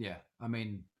 I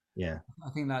mean, yeah, I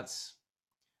think that's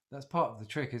part of the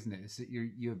trick, isn't it? Is that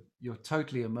you're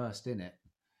totally immersed in it,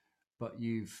 but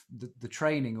the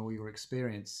training or your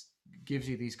experience gives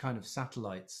you these kind of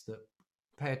satellites that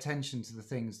pay attention to the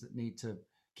things that need to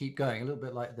keep going. A little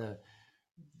bit like the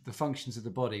functions of the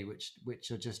body,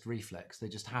 which are just reflex. They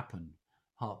just happen: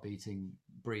 heart beating,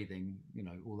 breathing, you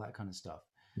know, all that kind of stuff.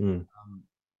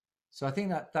 So I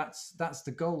think that's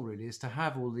the goal, really, is to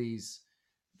have all these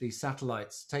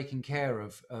satellites taking care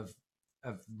of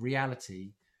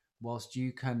reality, whilst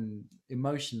you can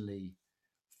emotionally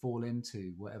fall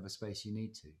into whatever space you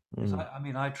need to. I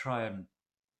mean, I try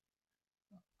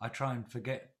and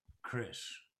forget Chris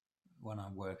when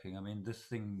I'm working. I mean, this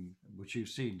thing which you've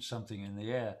seen, Something in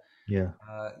the Air.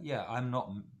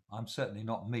 I'm certainly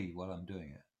not me while I'm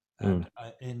doing it.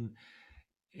 And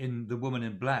in The Woman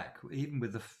in Black, even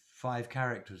with the 5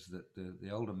 characters that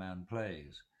the older man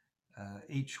plays,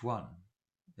 each one,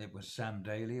 it was Sam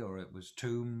Daly, or it was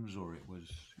Toombs, or it was,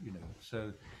 you know,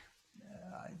 so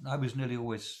I was nearly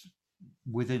always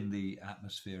within the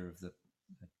atmosphere of the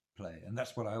play, and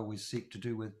that's what I always seek to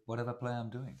do with whatever play I'm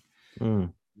doing.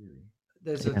 Really.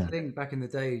 There's a thing back in the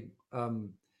day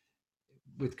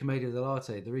with Commedia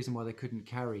dell'arte, the reason why they couldn't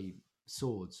carry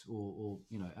swords or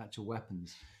you know, actual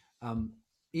weapons,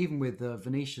 even with the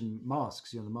Venetian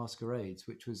masks, you know, the masquerades,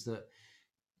 which was that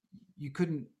you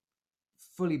couldn't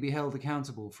fully be held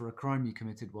accountable for a crime you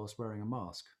committed whilst wearing a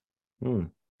mask,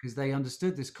 because they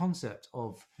understood this concept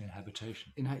of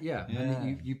inhabitation.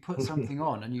 And you put something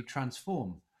on and you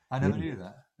transform. I never knew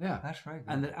that. Yeah, that's very good.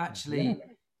 And that actually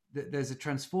there's a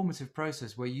transformative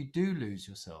process where you do lose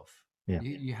yourself.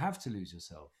 You have to lose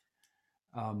yourself,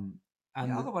 and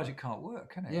otherwise it can't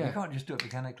work, can it? You can't just do it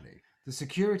mechanically. The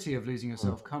security of losing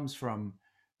yourself comes from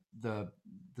the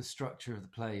structure of the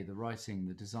play, the writing,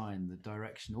 the design, the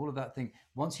direction, all of that thing.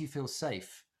 Once you feel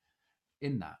safe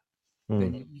in that,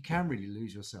 then you can really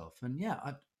lose yourself. And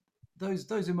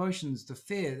those emotions, the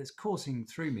fear that's coursing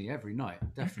through me every night,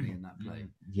 definitely in that play.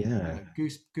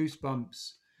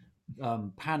 Goosebumps,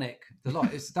 panic, the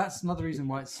lot. That's another reason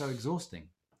why it's so exhausting.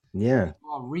 Yeah,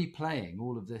 you are replaying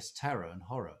all of this terror and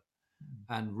horror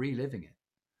and reliving it.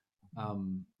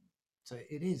 So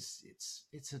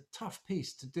it's a tough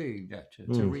piece to do,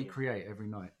 to recreate every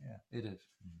night. Yeah, it is.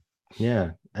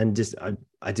 Yeah, and just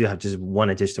I do have just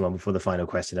one additional one before the final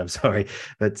question. I'm sorry,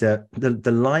 but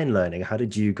the line learning. How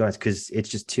did you guys? Because it's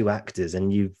just 2 actors,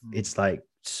 and it's like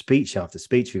speech after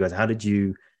speech for you guys. How did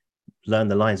you learn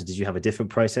the lines? Did you have a different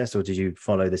process, or did you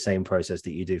follow the same process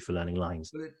that you do for learning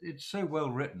lines? Well, it's so well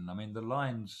written. I mean, the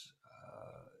lines.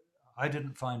 I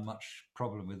didn't find much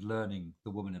problem with learning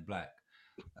The Woman in Black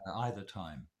either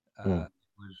time.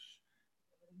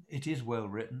 It is well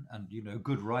written, and you know,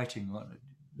 good writing.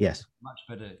 Yes, much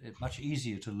better, much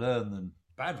easier to learn than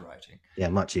bad writing. Yeah,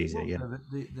 much easier. Yeah,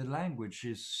 the language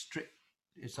is strict.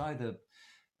 It's either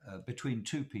between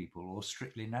 2 people or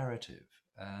strictly narrative,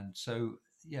 and so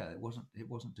it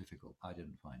wasn't difficult. I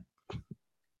didn't find.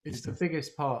 It's the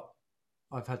biggest part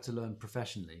I've had to learn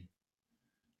professionally.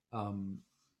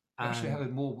 Actually,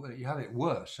 you have it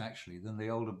worse actually than the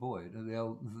older boy, than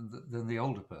the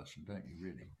older person, don't you?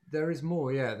 Really, there is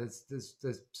more. Yeah, there's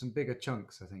some bigger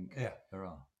chunks, I think. Yeah, there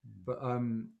are. But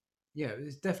yeah,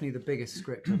 it's definitely the biggest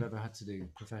script I've ever had to do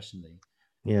professionally.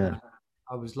 Yeah.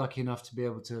 I was lucky enough to be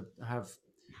able to have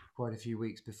quite a few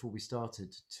weeks before we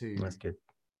started That's good.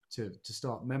 to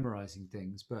start memorizing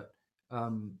things. But I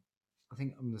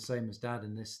think I'm the same as Dad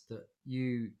in this, that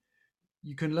you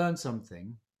can learn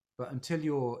something, but until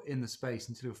you're in the space,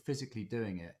 until you're physically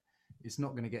doing it, it's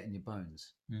not going to get in your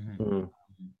bones. Mm.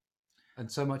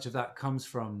 And so much of that comes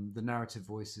from the narrative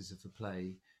voices of the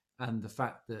play and the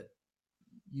fact that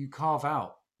you carve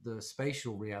out the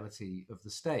spatial reality of the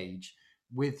stage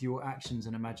with your actions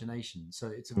and imagination. So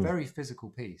it's a very physical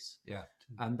piece. Yeah.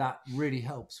 And that really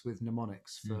helps with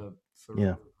mnemonics for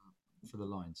the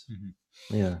lines.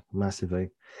 Yeah, massively.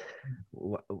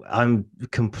 I'm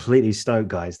completely stoked,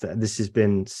 guys. This has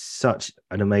been such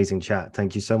an amazing chat.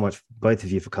 Thank you so much, both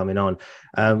of you, for coming on.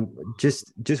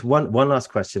 Just one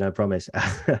last question, I promise.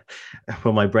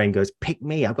 When my brain goes, pick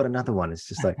me, I've got another one. It's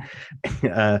just like,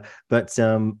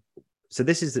 so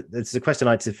this is a question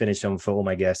I like to finish on for all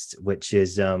my guests, which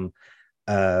is, of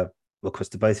course,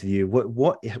 to both of you,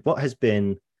 what has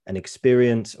been an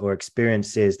experience or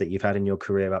experiences that you've had in your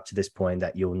career up to this point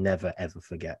that you'll never ever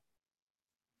forget?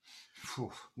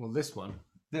 Well, this one,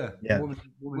 yeah. Woman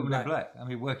in Black. I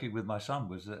mean, working with my son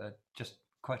was just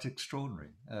quite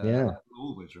extraordinary. Yeah, I'll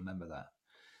always remember that.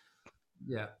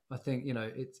 Yeah, I think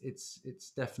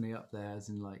it's definitely up there. As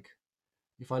in, like,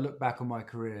 if I look back on my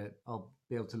career, I'll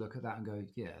be able to look at that and go,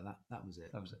 yeah, that was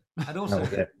it. That was it. And also,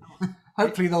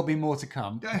 hopefully there'll be more to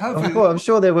come. I'm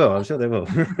sure there will.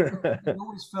 It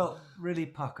always felt really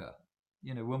pucker.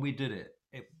 When we did it,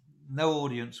 no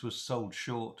audience was sold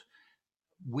short.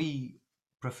 We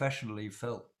professionally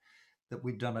felt that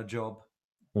we'd done a job,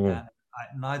 and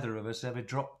neither of us ever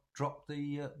dropped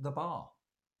the bar.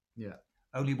 Yeah,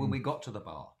 only when we got to the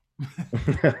bar.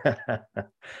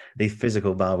 The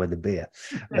physical bar with the beer.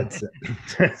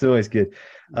 That's always good.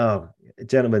 Oh,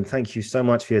 gentlemen, thank you so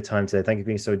much for your time today. Thank you for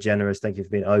being so generous. Thank you for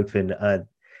being open.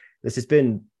 This has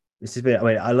been, I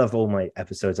mean, I love all my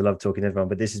episodes. I love talking to everyone,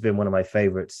 but this has been one of my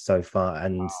favorites so far.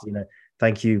 And,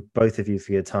 thank you, both of you,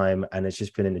 for your time. And it's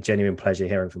just been a genuine pleasure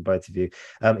hearing from both of you.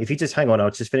 If you just hang on,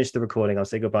 I'll just finish the recording. I'll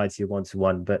say goodbye to you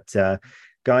one-to-one. But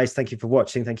guys, thank you for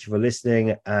watching. Thank you for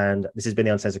listening. And this has been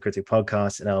the Uncensored Critic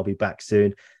podcast, and I'll be back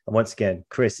soon. And once again,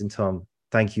 Chris and Tom,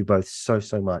 thank you both so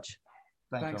much.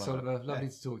 Thanks, Oliver. Lovely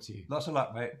to talk to you. Lots of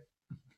luck, mate.